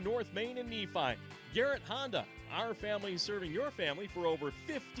 563 North Main in Nephi. Garrett Honda, our family serving your family for over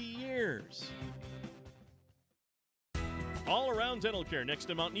 50 years. All Around Dental Care next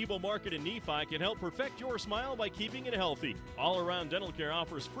to Mount Nebo Market in Nephi can help perfect your smile by keeping it healthy. All Around Dental Care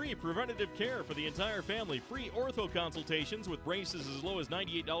offers free preventative care for the entire family, free ortho consultations with braces as low as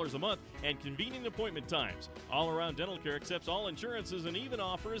 $98 a month, and convenient appointment times. All Around Dental Care accepts all insurances and even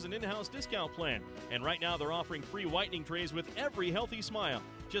offers an in-house discount plan. And right now they're offering free whitening trays with every healthy smile.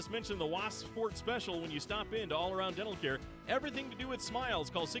 Just mention the Wasp Sport Special when you stop in to All Around Dental Care. Everything to do with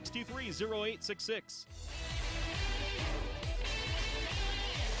smiles. Call 623-0866.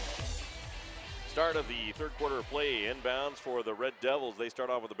 Start of the third quarter of play, inbounds for the Red Devils. They start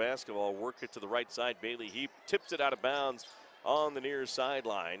off with the basketball, work it to the right side. Bailey Heap tips it out of bounds on the near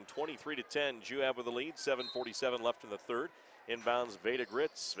sideline. 23-10, Juab with the lead, 7:47 left in the third. Inbounds Veda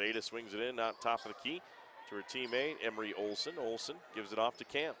Gritz. Veda swings it in out top of the key to her teammate, Emery Olson. Olson gives it off to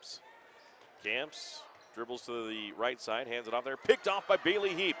Camps. Camps dribbles to the right side, hands it off there, picked off by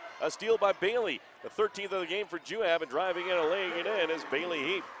Bailey Heap. A steal by Bailey, the 13th of the game for Juab, and driving in and laying it in is Bailey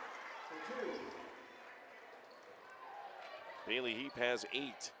Heap. Bailey Heap has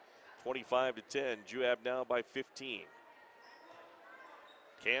 8, 25-10. Juab now by 15.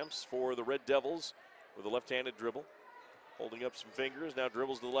 Camps for the Red Devils with a left-handed dribble. Holding up some fingers, now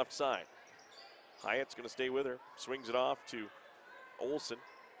dribbles to the left side. Hyatt's going to stay with her. Swings it off to Olson.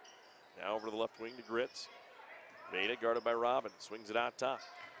 Now over to the left wing to Gritz. Veda guarded by Robin. Swings it out top.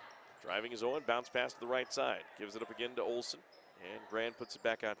 Driving is Owen. Bounce pass to the right side. Gives it up again to Olson. And Grand puts it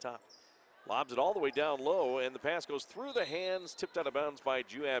back out top. Lobs it all the way down low, and the pass goes through the hands, tipped out of bounds by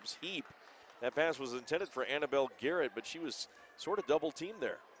Juab's Heap. That pass was intended for Annabelle Garrett, but she was sort of double teamed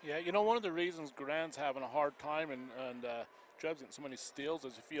there. Yeah, you know, one of the reasons Grand's having a hard time and Juab's getting so many steals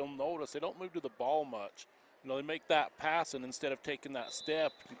is if you'll notice, they don't move to the ball much. You know, they make that pass, and instead of taking that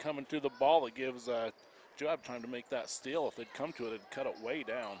step and coming to the ball, it gives Juab time to make that steal. If they'd come to it, it'd cut it way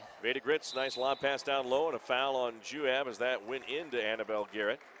down. Veda Gritz, nice lob pass down low, and a foul on Juab as that went into Annabelle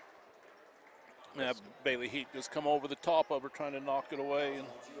Garrett. Yeah, Bailey Heap just come over the top of her trying to knock it away and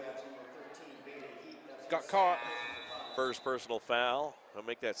got caught. First personal foul. I'll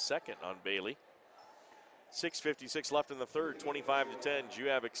make that second on Bailey. 6:56 left in the third, 25-10.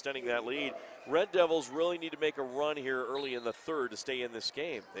 Juab extending that lead. Red Devils really need to make a run here early in the third to stay in this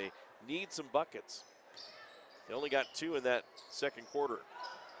game. They need some buckets. They only got 2 in that second quarter.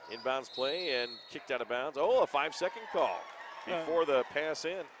 Inbounds play and kicked out of bounds. Oh, a 5-second call before the pass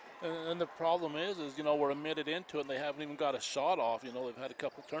in. And the problem is, you know, we're a minute into it and they haven't even got a shot off. You know, they've had a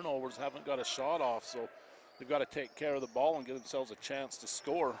couple turnovers, haven't got a shot off, so they've got to take care of the ball and give themselves a chance to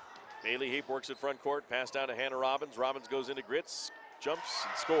score. Bailey Heap works at front court, pass down to Hannah Robbins. Robbins goes into Gritz, jumps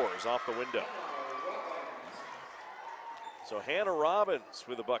and scores off the window. So Hannah Robbins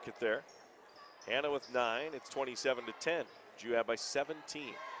with a bucket there. Hannah with 9, it's 27-10. Juab by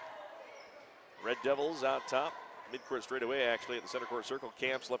 17. Red Devils out top. Midcourt straightaway, actually, at the center court circle.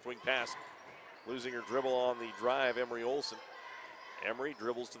 Camps left wing pass. Losing her dribble on the drive, Emery Olson. Emery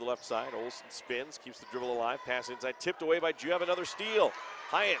dribbles to the left side. Olson spins, keeps the dribble alive. Pass inside, tipped away by Juab. Another steal.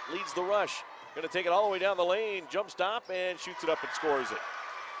 Hyatt leads the rush. Going to take it all the way down the lane. Jump stop and shoots it up and scores it.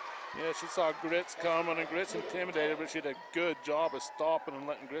 Yeah, she saw Gritz coming, and Gritz intimidated, but she did a good job of stopping and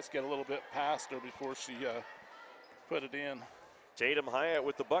letting Gritz get a little bit past her before she put it in. Tatum Hyatt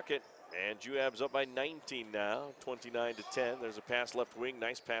with the bucket. And Juab's up by 19 now, 29-10. There's a pass left wing.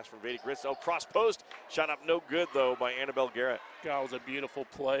 Nice pass from Veda Gritz. Oh, cross post. Shot up no good, though, by Annabelle Garrett. Yeah, it was a beautiful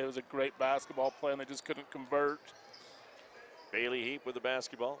play. It was a great basketball play, and they just couldn't convert. Bailey Heap with the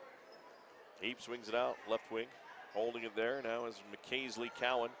basketball. Heap swings it out, left wing. Holding it there now is McKaisley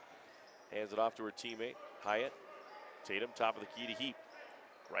Cowan. Hands it off to her teammate, Hyatt. Tatum, top of the key to Heap.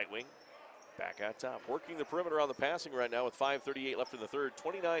 Right wing. Back out top. Working the perimeter on the passing right now with 5:38 left in the third.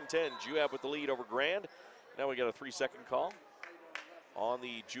 29-10. Juab with the lead over Grand. Now we got a 3-second call on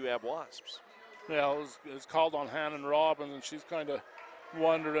the Juab Wasps. Yeah, it was called on Hannah Robbins, and she's kind of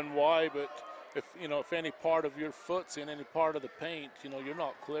wondering why. But if any part of your foot's in any part of the paint, you're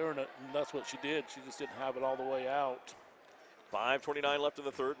not clearing it, and that's what she did. She just didn't have it all the way out. 5:29 left in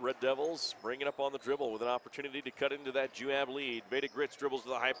the third. Red Devils bring it up on the dribble with an opportunity to cut into that Juab lead. Veda Gritz dribbles to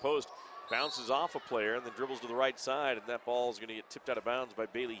the high post, bounces off a player, and then dribbles to the right side, and that ball is going to get tipped out of bounds by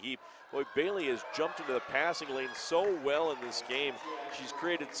Bailey Heap. Boy, Bailey has jumped into the passing lane so well in this game. She's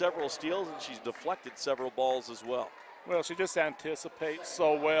created several steals, and she's deflected several balls as well. Well, she just anticipates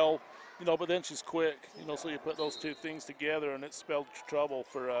so well, but then she's quick, so you put those two things together, and it spelled trouble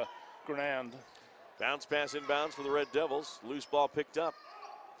for Grand. Bounce pass inbounds for the Red Devils. Loose ball picked up.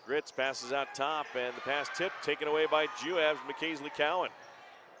 Gritz passes out top, and the pass tipped, taken away by Juab's McKaisley Cowan.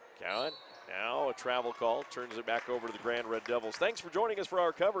 Cowan, now a travel call, turns it back over to the Grand Red Devils. Thanks for joining us for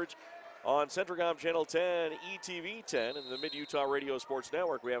our coverage on Centricom Channel 10, ETV 10, and the Mid-Utah Radio Sports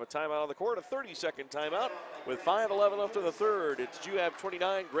Network. We have a timeout on the court, a 30-second timeout with 5:11 left in the third. It's Juab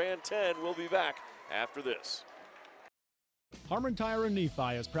 29, Grand 10. We'll be back after this. Harmon Tire in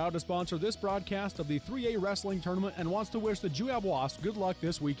Nephi is proud to sponsor this broadcast of the 3A Wrestling Tournament and wants to wish the Juab Wasps good luck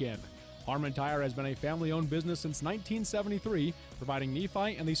this weekend. Harmon Tire has been a family-owned business since 1973, providing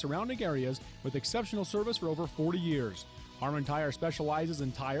Nephi and the surrounding areas with exceptional service for over 40 years. Harmon Tire specializes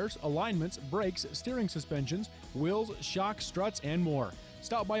in tires, alignments, brakes, steering suspensions, wheels, shocks, struts, and more.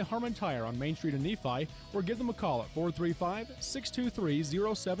 Stop by Harmon Tire on Main Street in Nephi or give them a call at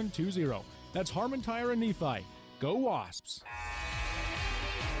 435-623-0720. That's Harmon Tire in Nephi. Go Wasps!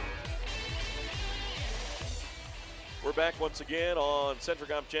 We're back once again on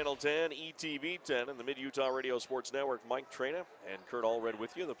Centricom Channel 10, ETV 10, and the Mid-Utah Radio Sports Network. Mike Trena and Kurt Allred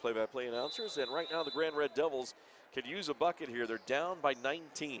with you, the play-by-play announcers. And right now the Grand Red Devils could use a bucket here. They're down by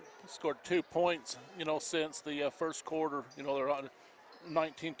 19. Scored 2 points, since the first quarter. They're on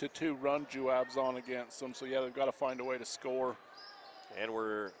 19-2 run Juab's on against them. So, yeah, they've got to find a way to score. And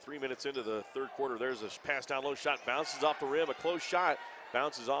we're 3 minutes into the third quarter. There's a pass down low, shot bounces off the rim. A close shot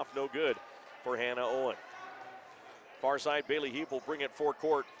bounces off, no good for Hannah Owen. Far side, Bailey Heap will bring it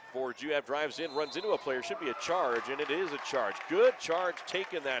forecourt for Juab. Drives in, runs into a player. Should be a charge, and it is a charge. Good charge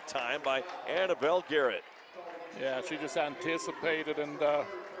taken that time by Annabelle Garrett. Yeah, she just anticipated, and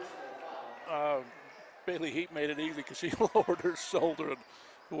Bailey Heap made it easy because she lowered her shoulder and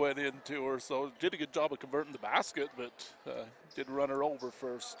went into her. So did a good job of converting the basket, but did run her over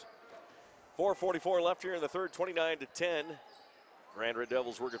first. 4:44 left here in the third, 29-10. Grand Red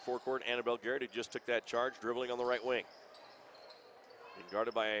Devils work at forecourt. Annabelle Garrett, who just took that charge, dribbling on the right wing. Being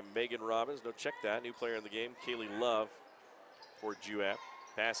guarded by Megan Robbins. No, check that. New player in the game, Kaylee Love for Juab.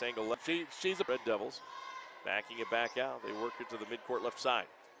 Pass angle left. She's a Red Devils. Backing it back out. They work it to the midcourt left side.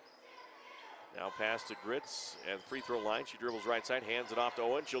 Now pass to Gritz and free throw line. She dribbles right side, hands it off to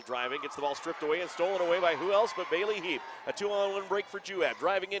Owen. She'll drive in, gets the ball stripped away and stolen away by who else but Bailey Heap. A 2-on-1 break for Juab.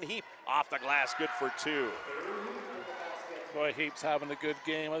 Driving in, Heap off the glass, good for 2. Boy, Heap's having a good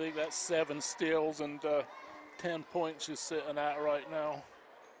game. I think that's 7 steals and 10 points she's sitting at right now.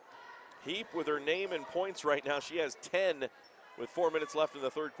 Heap with her name and points right now. She has 10 with 4 minutes left in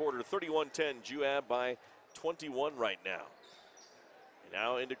the third quarter. 31-10, Juab by 21 right now.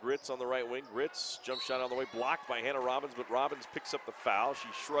 Now into Gritz on the right wing. Gritz, jump shot on the way, blocked by Hannah Robbins, but Robbins picks up the foul. She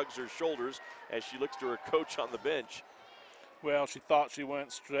shrugs her shoulders as she looks to her coach on the bench. Well, she thought she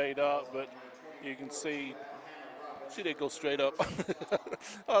went straight up, but you can see she did go straight up.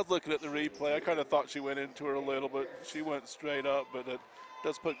 I was looking at the replay. I kind of thought she went into her a little, but she went straight up, but it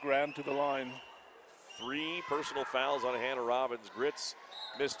does put Grand to the line. 3 personal fouls on Hannah Robbins. Gritz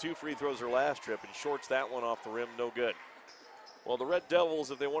missed 2 free throws her last trip and shorts that one off the rim, no good. Well, the Red Devils,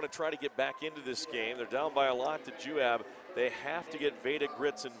 if they want to try to get back into this game, they're down by a lot to Juab. They have to get Veda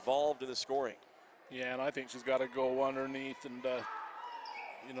Gritz involved in the scoring. Yeah, and I think she's got to go underneath and,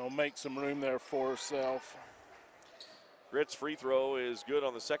 make some room there for herself. Gritz' free throw is good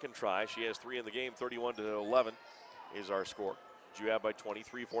on the second try. She has 3 in the game. 31-11 is our score. Juab by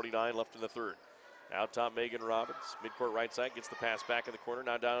 23-49 left in the third. Out top, Megan Robbins. Midcourt right side, gets the pass back in the corner.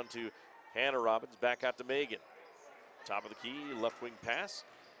 Now down to Hannah Robbins. Back out to Megan. Top of the key, left wing pass.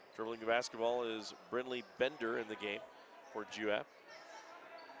 Dribbling the basketball is Brinley Bender in the game for Juab.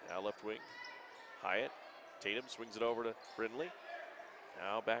 Now left wing, Hyatt. Tatum swings it over to Brinley.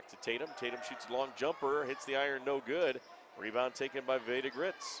 Now back to Tatum. Tatum shoots a long jumper, hits the iron, no good. Rebound taken by Veda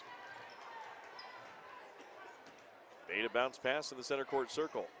Gritz. Veda bounce pass in the center court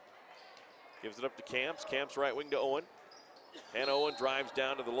circle. Gives it up to Camps. Camps right wing to Owen. And Owen drives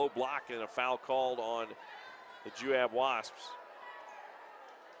down to the low block and a foul called on the Juab Wasps.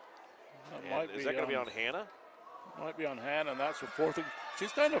 Is that going to be on Hannah? Might be on Hannah, and that's her 4th.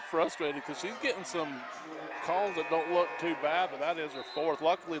 She's kind of frustrated because she's getting some calls that don't look too bad, but that is her 4th.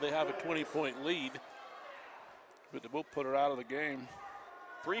 Luckily, they have a 20-point lead, but they will put her out of the game.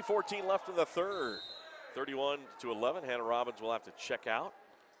 3:14 left in the third. 31-11. Hannah Robbins will have to check out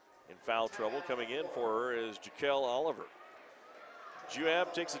in foul trouble. Coming in for her is Jaquel Oliver.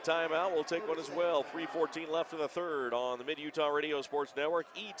 Juab takes a timeout. We'll take one as well. 3:14 left in the third on the Mid-Utah Radio Sports Network,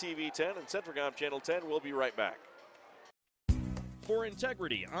 ETV 10 and Centricom Channel 10. We'll be right back. For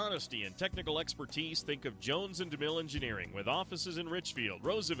integrity, honesty, and technical expertise, think of Jones & DeMille Engineering. With offices in Richfield,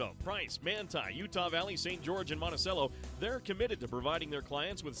 Roosevelt, Price, Manti, Utah Valley, St. George, and Monticello, they're committed to providing their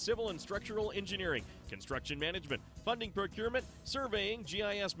clients with civil and structural engineering, construction management, funding procurement, surveying,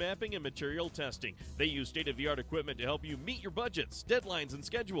 GIS mapping, and material testing. They use state-of-the-art equipment to help you meet your budgets, deadlines, and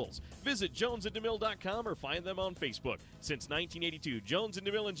schedules. Visit jonesanddemille.com or find them on Facebook. Since 1982, Jones &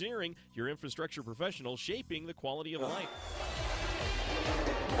 DeMille Engineering, your infrastructure professional shaping the quality of life.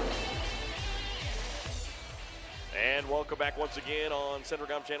 And welcome back once again on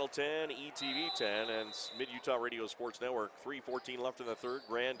Centricom Channel 10, ETV 10, and Mid-Utah Radio Sports Network. 3:14 left in the third.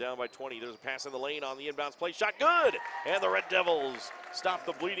 Grand down by 20. There's a pass in the lane on the inbounds play. Shot good! And the Red Devils stop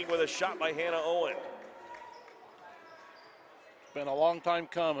the bleeding with a shot by Hannah Owen. It's been a long time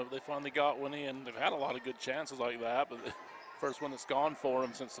coming, but they finally got one in. They've had a lot of good chances like that, but the first one that's gone for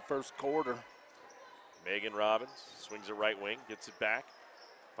them since the first quarter. Megan Robbins swings it right wing, gets it back,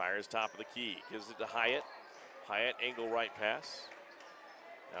 fires top of the key, gives it to Hyatt. Hyatt, angle right pass.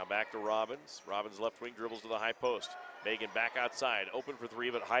 Now back to Robbins. Robbins left wing dribbles to the high post. Megan back outside, open for three,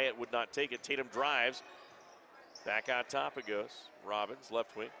 but Hyatt would not take it. Tatum drives. Back out top it goes. Robbins,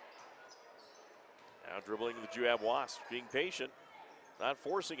 left wing. Now dribbling the Juab Wasps, being patient, not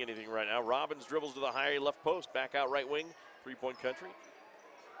forcing anything right now. Robbins dribbles to the high left post, back out right wing, three-point country.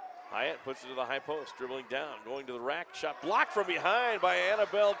 Hyatt puts it to the high post, dribbling down, going to the rack. Shot blocked from behind by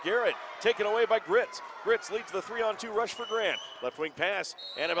Annabelle Garrett. Taken away by Gritz. Gritz leads the 3-on-2 rush for Grand. Left wing pass.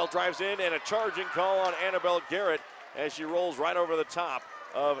 Annabelle drives in, and a charging call on Annabelle Garrett as she rolls right over the top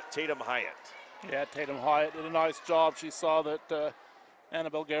of Tatum Hyatt. Yeah, Tatum Hyatt did a nice job. She saw that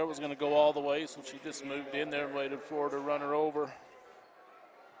Annabelle Garrett was going to go all the way, so she just moved in there and waited for her to run her over.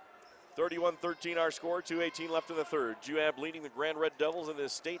 31-13 our score, 2:18 left in the third. Juab leading the Grand Red Devils in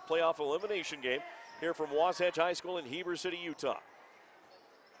this state playoff elimination game here from Wasatch High School in Heber City, Utah.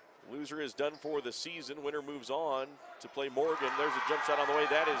 Loser is done for the season. Winner moves on to play Morgan. There's a jump shot on the way.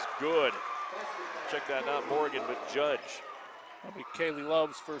 That is good. Check that, not Morgan, but Judge. That'll be Kaylee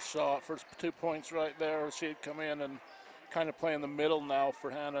Love's first shot, first 2 points right there. She had come in and kind of play in the middle now for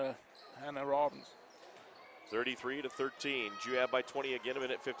Hannah Robbins. 33-13. Juab by 20 again,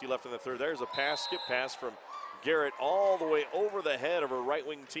 1:50 left in the third. There's a pass, skip pass from Garrett all the way over the head of her right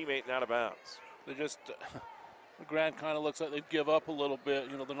wing teammate and out of bounds. They just, Grand kind of looks like they've give up a little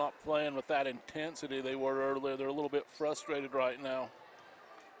bit. You know, they're not playing with that intensity they were earlier. They're a little bit frustrated right now.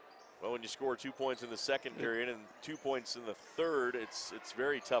 Well, when you score 2 points in the second period and 2 points in the third, it's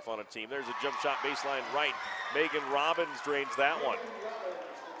very tough on a team. There's a jump shot baseline right. Megan Robbins drains that one.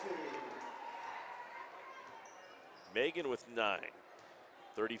 Megan with 9.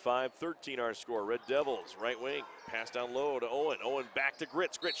 35-13 our score. Red Devils, right wing. Pass down low to Owen. Owen back to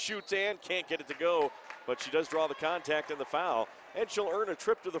Gritz. Gritz shoots and can't get it to go, but she does draw the contact and the foul, and she'll earn a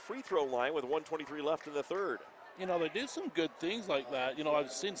trip to the free throw line with 1:23 left in the third. You know, they do some good things like that. You know,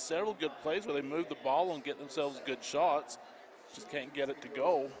 I've seen several good plays where they move the ball and get themselves good shots. Just can't get it to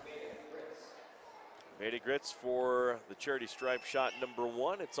go. Veda Gritz for the charity stripe shot number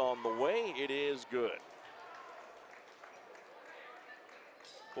 1. It's on the way. It is good.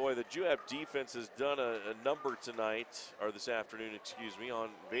 Boy, the Juab defense has done a number tonight, or this afternoon, excuse me, on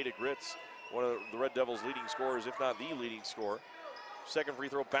Veda Gritz, one of the Red Devils' leading scorers, if not the leading scorer. Second free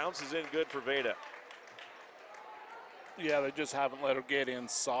throw bounces in good for Veda. Yeah, they just haven't let her get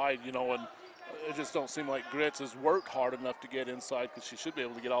inside, you know, and it just don't seem like Gritz has worked hard enough to get inside because she should be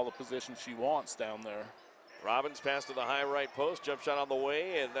able to get all the positions she wants down there. Robbins pass to the high right post, jump shot on the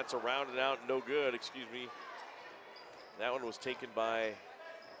way, and that's a rounded out, no good, excuse me. That one was taken by,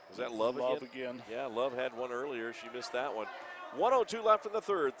 was that Love again? Yeah, Love had one earlier. She missed that one. 1:02 left in the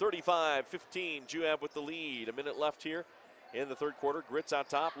third, 35-15. Juab with the lead. A minute left here in the third quarter. Gritz out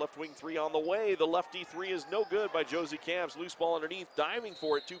top, left wing three on the way. The lefty three is no good by Josie Camps. Loose ball underneath, diving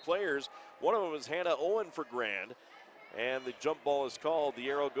for it, 2 players. One of them is Hannah Owen for Grand. And the jump ball is called. The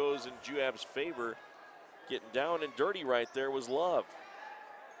arrow goes in Juab's favor. Getting down and dirty right there was Love.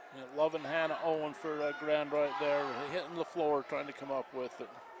 Yeah, Love and Hannah Owen for Grand right there. Hitting the floor, trying to come up with it.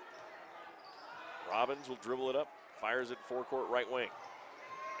 Robbins will dribble it up, fires it forecourt right wing.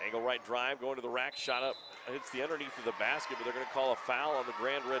 Angle right drive, going to the rack, shot up, hits the underneath of the basket, but they're going to call a foul on the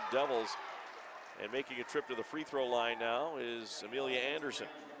Grand Red Devils. And making a trip to the free throw line now is Amelia Anderson.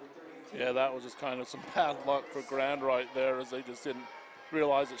 Yeah, that was just kind of some bad luck for Grand right there, as they just didn't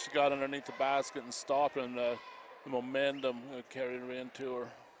realized that she got underneath the basket and stopped, and the momentum carried her into her.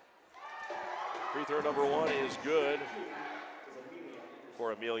 Free throw number 1 is good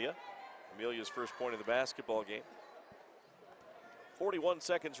for Amelia. Amelia's first point of the basketball game. 41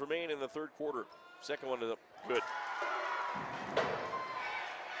 seconds remain in the third quarter. Second one is up, good.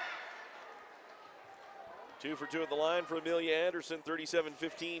 2 for 2 at the line for Amelia Anderson,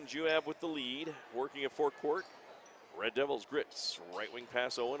 37-15. Juab with the lead, working at forecourt. Red Devils Grits, right wing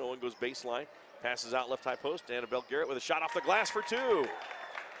pass Owen. Owen goes baseline, passes out left high post. Annabelle Garrett with a shot off the glass for 2.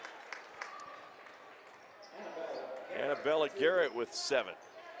 Annabella Garrett with 7.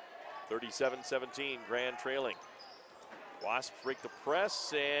 37-17, Grand trailing. Wasps break the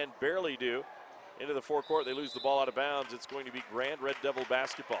press and barely do. Into the forecourt, they lose the ball out of bounds. It's going to be Grand Red Devil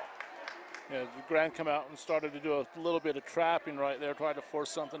basketball. Yeah, Grand come out and started to do a little bit of trapping right there, tried to force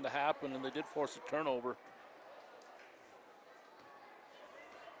something to happen, and they did force a turnover.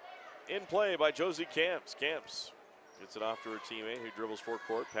 In play by Josie Camps. Camps gets it off to her teammate who dribbles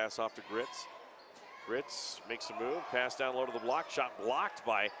forecourt, pass off to Grits. Grits makes a move, pass down low to the block, shot blocked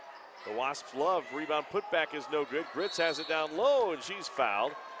by the Wasps' Love. Rebound putback is no good. Grits has it down low, and she's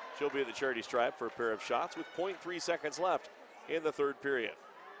fouled. She'll be at the charity stripe for a pair of shots with 0.3 seconds left in the third period.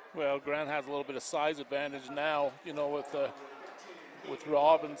 Well, Grant has a little bit of size advantage now, you know, with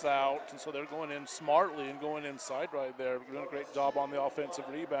Robbins out, and so they're going in smartly and going inside right there. Doing a great job on the offensive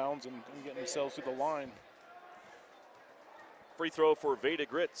rebounds and getting themselves to the line. Free throw for Veda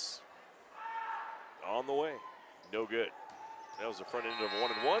Grits. On the way, no good. That was the front end of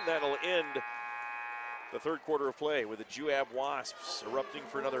 1-1. That'll end the third quarter of play with the Juab Wasps erupting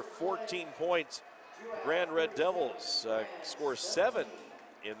for another 14 points. Grand Red Devils score 7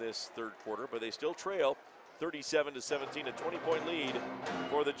 in this third quarter, but they still trail 37-17, a 20-point lead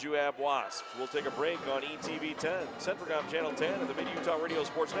for the Juab Wasps. We'll take a break on ETV 10, Centricom Channel 10, and the Mid-Utah Radio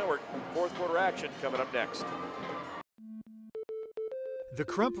Sports Network. Fourth quarter action coming up next. The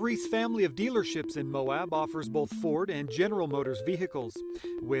Crump Reese family of dealerships in Moab offers both Ford and General Motors vehicles.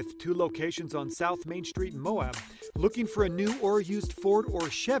 With 2 locations on South Main Street in Moab, looking for a new or used Ford or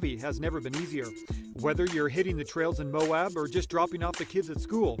Chevy has never been easier. Whether you're hitting the trails in Moab or just dropping off the kids at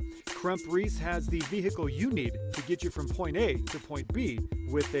school, Crump Reese has the vehicle you need to get you from point A to point B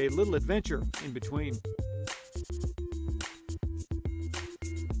with a little adventure in between.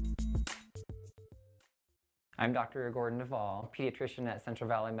 I'm Dr. Gordon Duvall, pediatrician at Central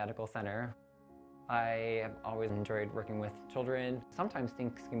Valley Medical Center. I have always enjoyed working with children. Sometimes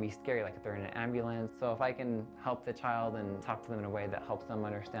things can be scary, like if they're in an ambulance. So if I can help the child and talk to them in a way that helps them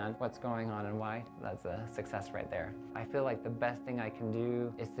understand what's going on and why, that's a success right there. I feel like the best thing I can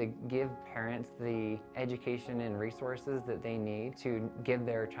do is to give parents the education and resources that they need to give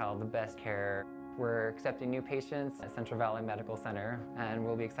their child the best care. We're accepting new patients at Central Valley Medical Center, and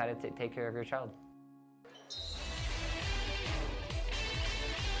we'll be excited to take care of your child.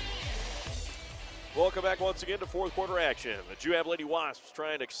 Welcome back once again to fourth quarter action. The Juab Lady Wasps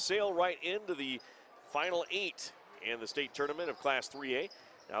trying to sail right into the final 8 in the state tournament of Class 3A.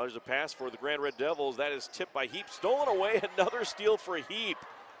 Now there's a pass for the Grand Red Devils. That is tipped by Heap. Stolen away. Another steal for Heap.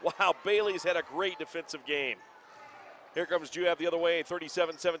 Wow, Bailey's had a great defensive game. Here comes Juab the other way.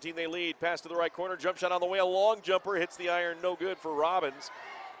 37-17 they lead. Pass to the right corner. Jump shot on the way. A long jumper. Hits the iron. No good for Robbins.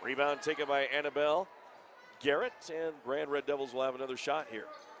 Rebound taken by Annabelle Garrett. And Grand Red Devils will have another shot here.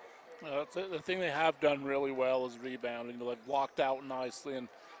 The thing they have done really well is rebounding. They've blocked out nicely and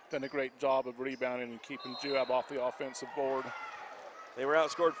done a great job of rebounding and keeping Juab off the offensive board. They were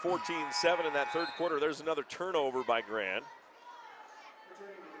outscored 14-7 in that third quarter. There's another turnover by Grand.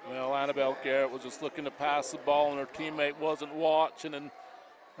 Well, Annabelle Garrett was just looking to pass the ball, and her teammate wasn't watching, and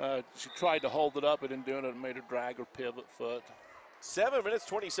she tried to hold it up, but in doing it, it made her drag her pivot foot. 7 minutes,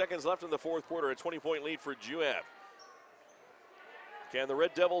 20 seconds left in the fourth quarter. A 20-point lead for Juab. Can the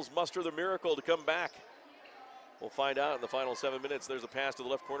Red Devils muster the miracle to come back? We'll find out in the final 7 minutes. There's a pass to the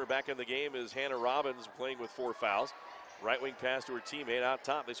left corner. Back in the game is Hannah Robbins, playing with 4 fouls. Right wing pass to her teammate out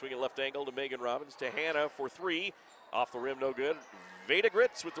top. They swing it left angle to Megan Robbins, to Hannah for 3. Off the rim, no good. Veda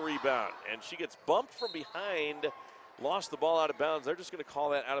Grits with the rebound, and she gets bumped from behind. Lost the ball out of bounds. They're just going to call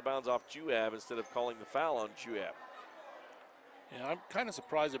that out of bounds off Juab instead of calling the foul on Juab. Yeah, I'm kind of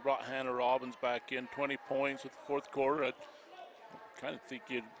surprised they brought Hannah Robbins back in. 20 points with the fourth quarter. I kind of think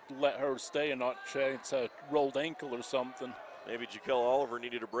you'd let her stay and not chance a rolled ankle or something. Maybe Jaquel Oliver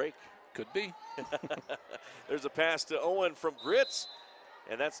needed a break. Could be. There's a pass to Owen from Grits,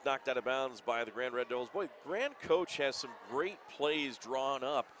 and that's knocked out of bounds by the Grand Red Devils. Boy, Grand coach has some great plays drawn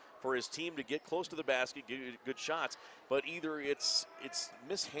up for his team to get close to the basket, get good shots, but either it's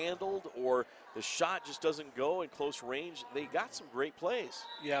mishandled or the shot just doesn't go in close range. They got some great plays.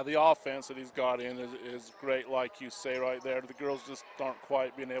 Yeah, the offense that he's got in is great, like you say right there. The girls just aren't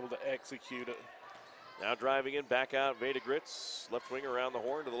quite being able to execute it. Now driving in, back out, Veda Gritz, left wing around the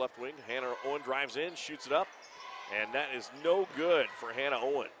horn to the left wing. Hannah Owen drives in, shoots it up, and that is no good for Hannah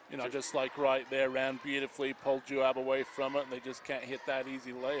Owen. You know, just like right there, ran beautifully, pulled Juab away from it, and they just can't hit that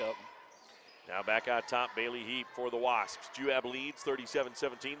easy layup. Now back out top, Bailey Heap for the Wasps. Juab leads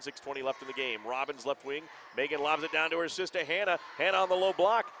 37-17, 6:20 left in the game. Robbins left wing. Megan lobs it down to her sister Hannah. Hannah on the low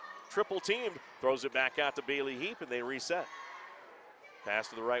block, triple teamed, throws it back out to Bailey Heap, and they reset. Pass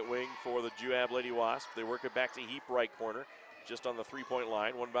to the right wing for the Juab Lady Wasp. They work it back to Heap, right corner, just on the three-point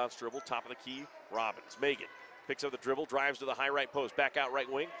line. One bounce dribble, top of the key, Robbins. Megan picks up the dribble, drives to the high right post, back out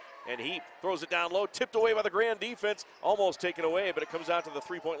right wing, and Heap throws it down low, tipped away by the Grand defense, almost taken away, but it comes out to the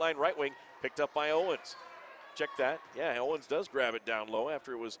three-point line right wing, picked up by Owens. Check that. Yeah, Owens does grab it down low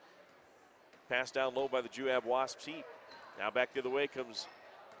after it was passed down low by the Juab Wasps. Heap. Now back the other way comes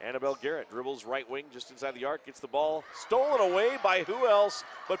Annabelle Garrett, dribbles right wing just inside the arc, gets the ball stolen away by who else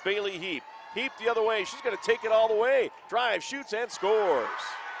but Bailey Heap. Heap the other way, she's going to take it all the way. Drives, shoots, and scores.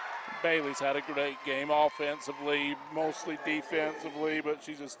 Bailey's had a great game offensively, mostly defensively, but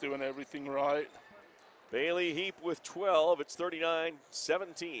she's just doing everything right. Bailey Heap with 12. It's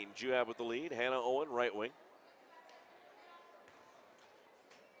 39-17. Juab with the lead. Hannah Owen, right wing.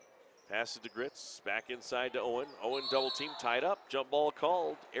 Passes to Gritz. Back inside to Owen. Owen double team tied up. Jump ball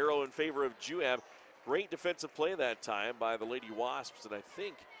called. Arrow in favor of Juab. Great defensive play that time by the Lady Wasps, and I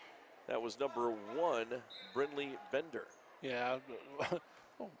think that was number 1, Brindley Bender. Yeah.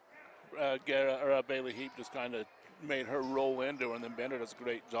 Bailey Heap just kind of made her roll into her, and then Bender does a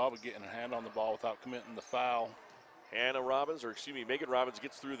great job of getting her hand on the ball without committing the foul. Megan Robbins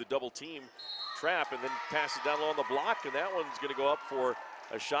gets through the double team trap and then passes down low on the block, and that one's going to go up for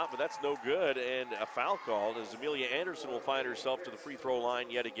a shot, but that's no good, and a foul called as Amelia Anderson will find herself to the free throw line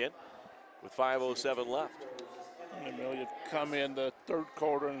yet again with 5:07 left. And Amelia come in the third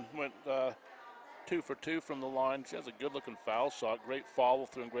quarter and went 2 for 2 from the line. She has a good-looking foul shot, great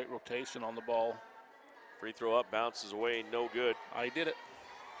follow-through and great rotation on the ball. Free throw up, bounces away, no good. I did it.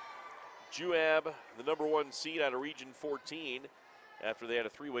 Juab, the number 1 seed out of Region 14, after they had a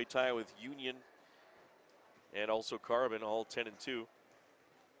three-way tie with Union and also Carbon, all 10-2,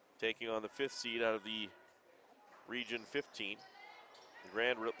 taking on the 5th seed out of the Region 15, the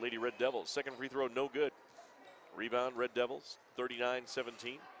Grand Lady Red Devils. Second free throw, no good. Rebound, Red Devils,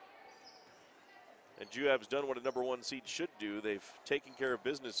 39-17. And Juab's done what a number 1 seed should do. They've taken care of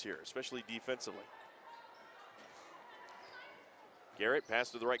business here, especially defensively. Garrett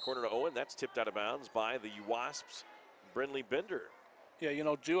passed to the right corner to Owen. That's tipped out of bounds by the Wasps, Brindley Bender. Yeah,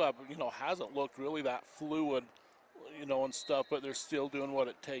 Juab, hasn't looked really that fluid, and stuff, but they're still doing what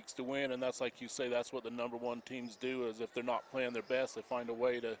it takes to win, and that's like you say, that's what the number 1 teams do, is if they're not playing their best, they find a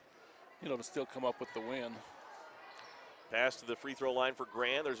way to, to still come up with the win. Pass to the free throw line for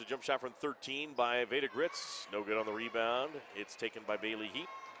Grand. There's a jump shot from 13 by Veda Gritz. No good on the rebound. It's taken by Bailey Heap.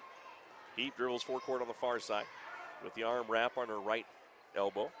 Heap dribbles forecourt on the far side with the arm wrap on her right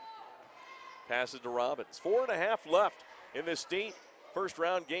elbow. Passes to Robbins. 4.5 left in this state first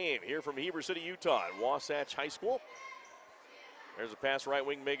round game here from Heber City, Utah at Wasatch High School. There's a pass right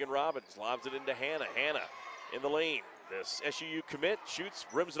wing, Megan Robbins. Lobs it into Hannah. Hannah in the lane. This SUU commit, shoots,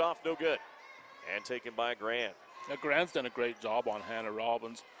 rims it off, no good. And taken by Grand. Now, Grant's done a great job on Hannah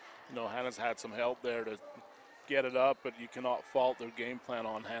Robbins. Hannah's had some help there to get it up, but you cannot fault their game plan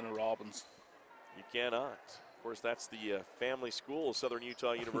on Hannah Robbins. You cannot. Of course, that's the family school of Southern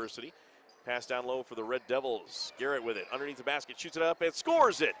Utah University. Pass down low for the Red Devils. Garrett with it. Underneath the basket, shoots it up and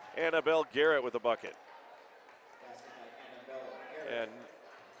scores it. Annabelle Garrett with a bucket. And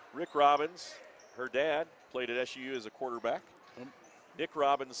Rick Robbins, her dad, played at SUU as a quarterback. Nick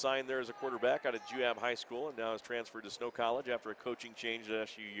Robbins signed there as a quarterback out of Juab High School and now has transferred to Snow College after a coaching change at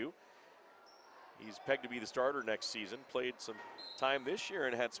SUU. He's pegged to be the starter next season. Played some time this year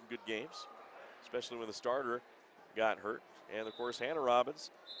and had some good games, especially when the starter got hurt. And, of course, Hannah Robbins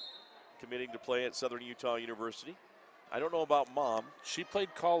committing to play at Southern Utah University. I don't know about Mom. She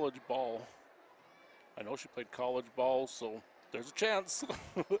played college ball. I know she played college ball, so there's a chance.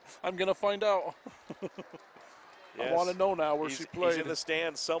 I'm going to find out. Yes. I want to know now where she played. He's in the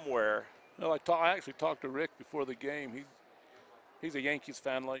stands somewhere. No, I actually talked to Rick before the game. He's a Yankees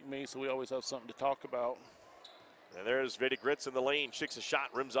fan like me, so we always have something to talk about. And there's Veda Gritz in the lane. Shakes a shot,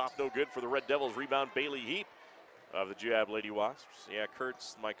 rims off, no good for the Red Devils. Rebound, Bailey Heap of the Juab Lady Wasps. Yeah,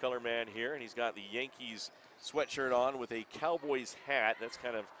 Kurt's my color man here, and he's got the Yankees sweatshirt on with a Cowboys hat. That's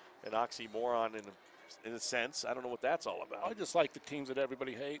kind of an oxymoron in a sense. I don't know what that's all about. I just like the teams that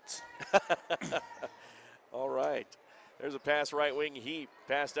everybody hates. All right. There's a pass right wing Heap.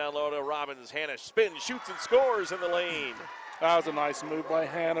 Pass down low to Robbins. Hannah spins, shoots, and scores in the lane. That was a nice move by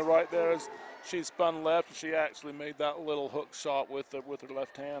Hannah right there. As she spun left, and she actually made that little hook shot with her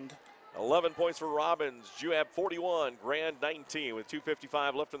left hand. 11 points for Robbins. Juab 41, Grand 19 with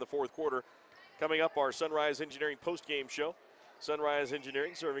 2:55 left in the fourth quarter. Coming up, our Sunrise Engineering postgame show. Sunrise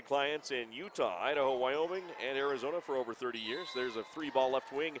Engineering serving clients in Utah, Idaho, Wyoming, and Arizona for over 30 years. There's a 3-ball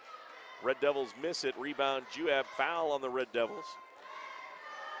left wing. Red Devils miss it. Rebound, Juab, foul on the Red Devils.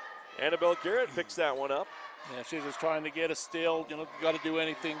 Annabelle Garrett picks that one up. Yeah, she's just trying to get a steal. You know, got to do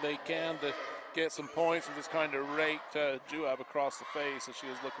anything they can to get some points, and just kind of raked Juab across the face as she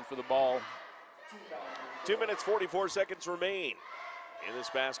was looking for the ball. 2 minutes, 44 seconds remain in this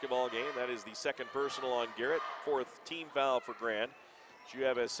basketball game. That is the second personal on Garrett. Fourth team foul for Grand.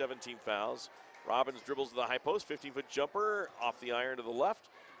 Juab has 17 fouls. Robbins dribbles to the high post. 15-foot jumper off the iron to the left.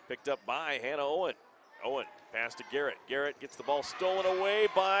 Picked up by Hannah Owen. Owen, pass to Garrett. Garrett gets the ball stolen away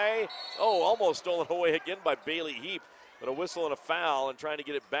by, almost stolen away again by Bailey Heap. But a whistle and a foul, and trying to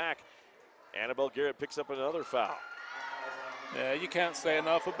get it back. Annabelle Garrett picks up another foul. Yeah, you can't say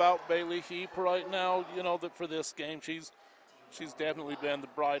enough about Bailey Heap right now. You know that for this game, she's definitely been the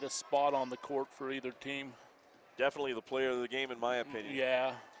brightest spot on the court for either team. Definitely the player of the game, in my opinion.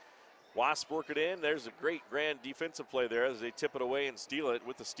 Yeah. Wasps work it in. There's a great Grand defensive play there as they tip it away and steal it.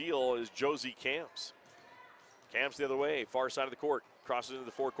 With the steal is Josie Camps. Camps the other way, far side of the court. Crosses into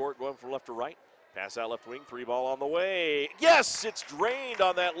the forecourt, going from left to right. Pass out left wing, 3-ball on the way. Yes, it's drained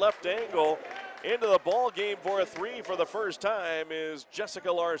on that left angle. Into the ball game for a 3 for the first time is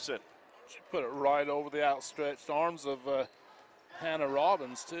Jessica Larson. She put it right over the outstretched arms of Hannah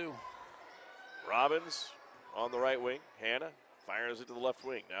Robbins, too. Robbins on the right wing. Hannah fires it to the left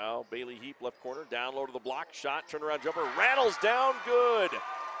wing. Now Bailey Heap, left corner, down low to the block. Shot, turnaround jumper, rattles down good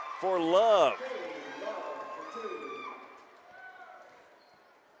for Love.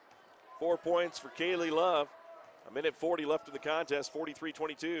 4 points for Kaylee Love. A minute 40 left in the contest,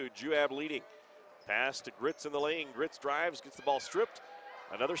 43-22. Juab leading. Pass to Gritz in the lane. Gritz drives, gets the ball stripped.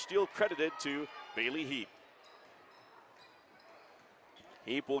 Another steal credited to Bailey Heap.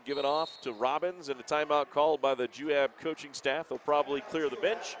 Heap will give it off to Robbins, and a timeout called by the Juab coaching staff. They'll probably clear the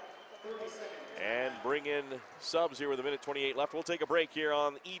bench and bring in subs here with a minute 28 left. We'll take a break here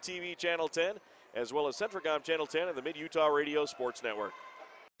on ETV Channel 10, as well as Centricom Channel 10 and the Mid-Utah Radio Sports Network.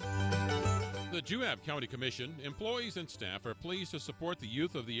 The Juab County Commission, employees and staff are pleased to support the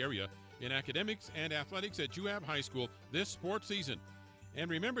youth of the area in academics and athletics at Juab High School this sports season. And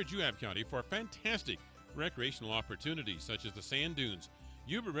remember Juab County for fantastic recreational opportunities such as the sand dunes,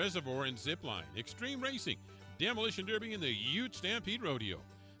 Yuba Reservoir and zip line, extreme racing, demolition derby, and the Ute Stampede Rodeo.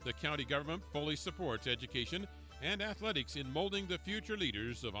 The county government fully supports education and athletics in molding the future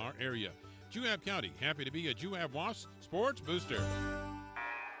leaders of our area. Juab County, happy to be a Juab Wasp Sports Booster.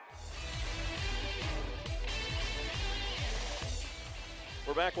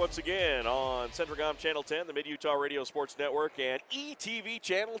 We're back once again on Centricom Channel 10, the Mid-Utah Radio Sports Network, and ETV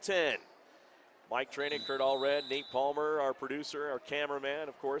Channel 10. Mike Training, Kurt Allred, Nate Palmer, our producer, our cameraman,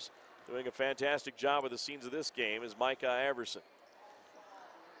 of course, doing a fantastic job with the scenes of this game is Micah Iverson.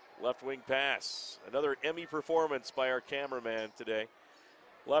 Left wing pass. Another Emmy performance by our cameraman today.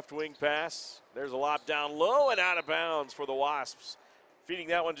 Left wing pass. There's a lob down low and out of bounds for the Wasps. Feeding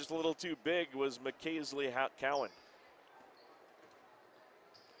that one just a little too big was McKaisley Cowan.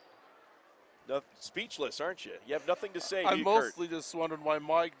 Speechless, aren't you? You have nothing to say. I'm mostly just wondering why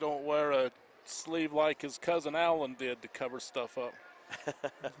Mike don't wear a sleeve like his cousin Alan did to cover stuff up.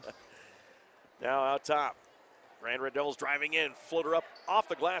 Now out top. Grand Red Devils driving in. Floater up off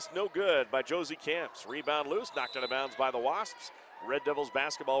the glass. No good by Josie Camps. Rebound loose. Knocked out of bounds by the Wasps. Red Devils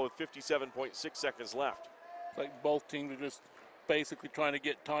basketball with 57.6 seconds left. It's like both teams are just basically trying to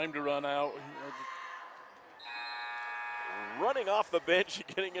get time to run out. Running off the bench,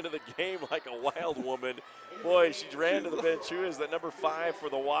 getting into the game like a wild woman. Boy, she ran to the bench. Who is that number 5 for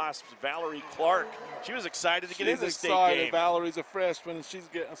the Wasps, Valerie Clark? She was excited to get in the state game. Valerie's a freshman, and she's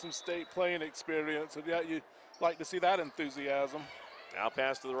getting some state playing experience. So, yeah, you like to see that enthusiasm. Now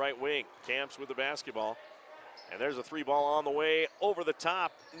pass to the right wing. Camps with the basketball. And there's a 3-ball on the way over the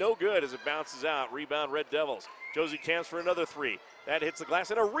top. No good as it bounces out. Rebound, Red Devils. Josie Camps for another 3. That hits the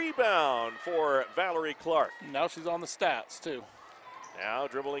glass, and a rebound for Valerie Clark. Now she's on the stats, too. Now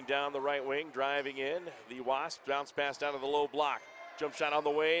dribbling down the right wing, driving in. The Wasps bounce pass down to the low block. Jump shot on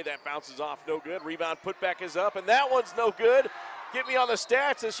the way. That bounces off, no good. Rebound putback is up, and that one's no good. Get me on the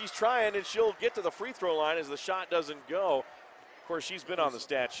stats as she's trying, and she'll get to the free throw line as the shot doesn't go. Of course, she's been on the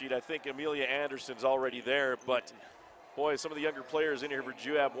stat sheet. I think Amelia Anderson's already there, but boy, some of the younger players in here for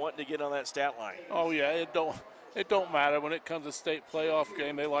Juab wanting to get on that stat line. Oh yeah, it don't matter when it comes to state playoff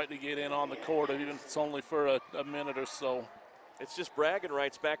game. They like to get in on the court, even if it's only for a minute or so. It's just bragging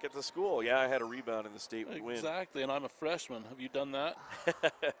rights back at the school. Yeah, I had a rebound in the state win. Exactly, and I'm a freshman. Have you done that?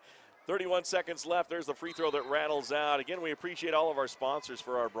 31 seconds left. There's the free throw that rattles out. Again, we appreciate all of our sponsors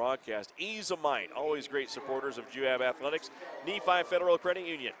for our broadcast. Ease of Mind, always great supporters of Juab Athletics. Nephi Federal Credit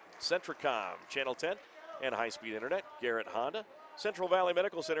Union, Centricom, Channel 10, and High Speed Internet. Garrett Honda, Central Valley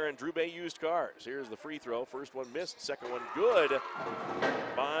Medical Center, and Drew Bay Used Cars. Here's the free throw. First one missed, second one good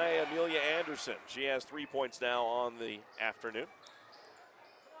by Amelia Anderson. She has 3 points now on the afternoon.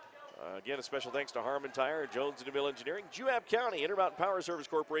 Again, a special thanks to Harmon Tire, Jones and DeMille Engineering, Juab County, Intermountain Power Service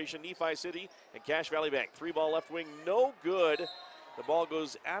Corporation, Nephi City, and Cache Valley Bank. 3-ball left wing, no good. The ball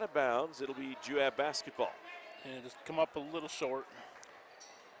goes out of bounds. It'll be Juab basketball. And just come up a little short.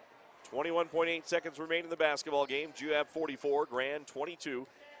 21.8 seconds remain in the basketball game. Juab 44, Grand 22.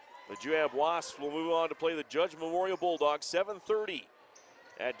 The Juab Wasps will move on to play the Judge Memorial Bulldogs, 7:30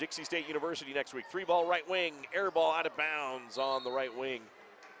 at Dixie State University next week. 3-ball right wing, air ball out of bounds on the right wing.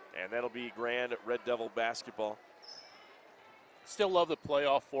 And that'll be Grand Red Devil basketball. Still love the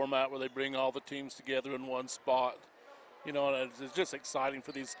playoff format where they bring all the teams together in one spot. You know, and it's just exciting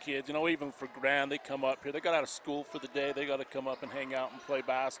for these kids. You know, even for Grand, they come up here. They got out of school for the day. They got to come up and hang out and play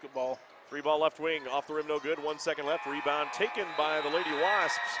basketball. 3-ball left wing, off the rim, no good. 1 second left. Rebound taken by the Lady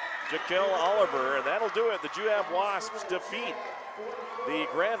Wasps, Jaquel Oliver, and that'll do it. The Juab Wasps defeat the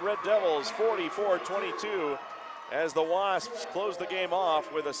Grand Red Devils 44-22 as the Wasps close the game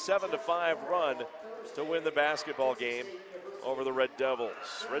off with a 7-5 run to win the basketball game over the Red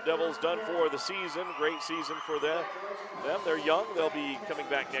Devils. Red Devils done for the season. Great season for them. They're young. They'll be coming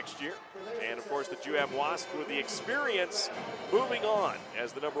back next year. And, of course, the Juab Wasps with the experience moving on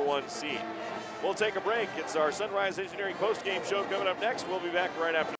as the #1 seed. We'll take a break. It's our Sunrise Engineering postgame show coming up next. We'll be back right after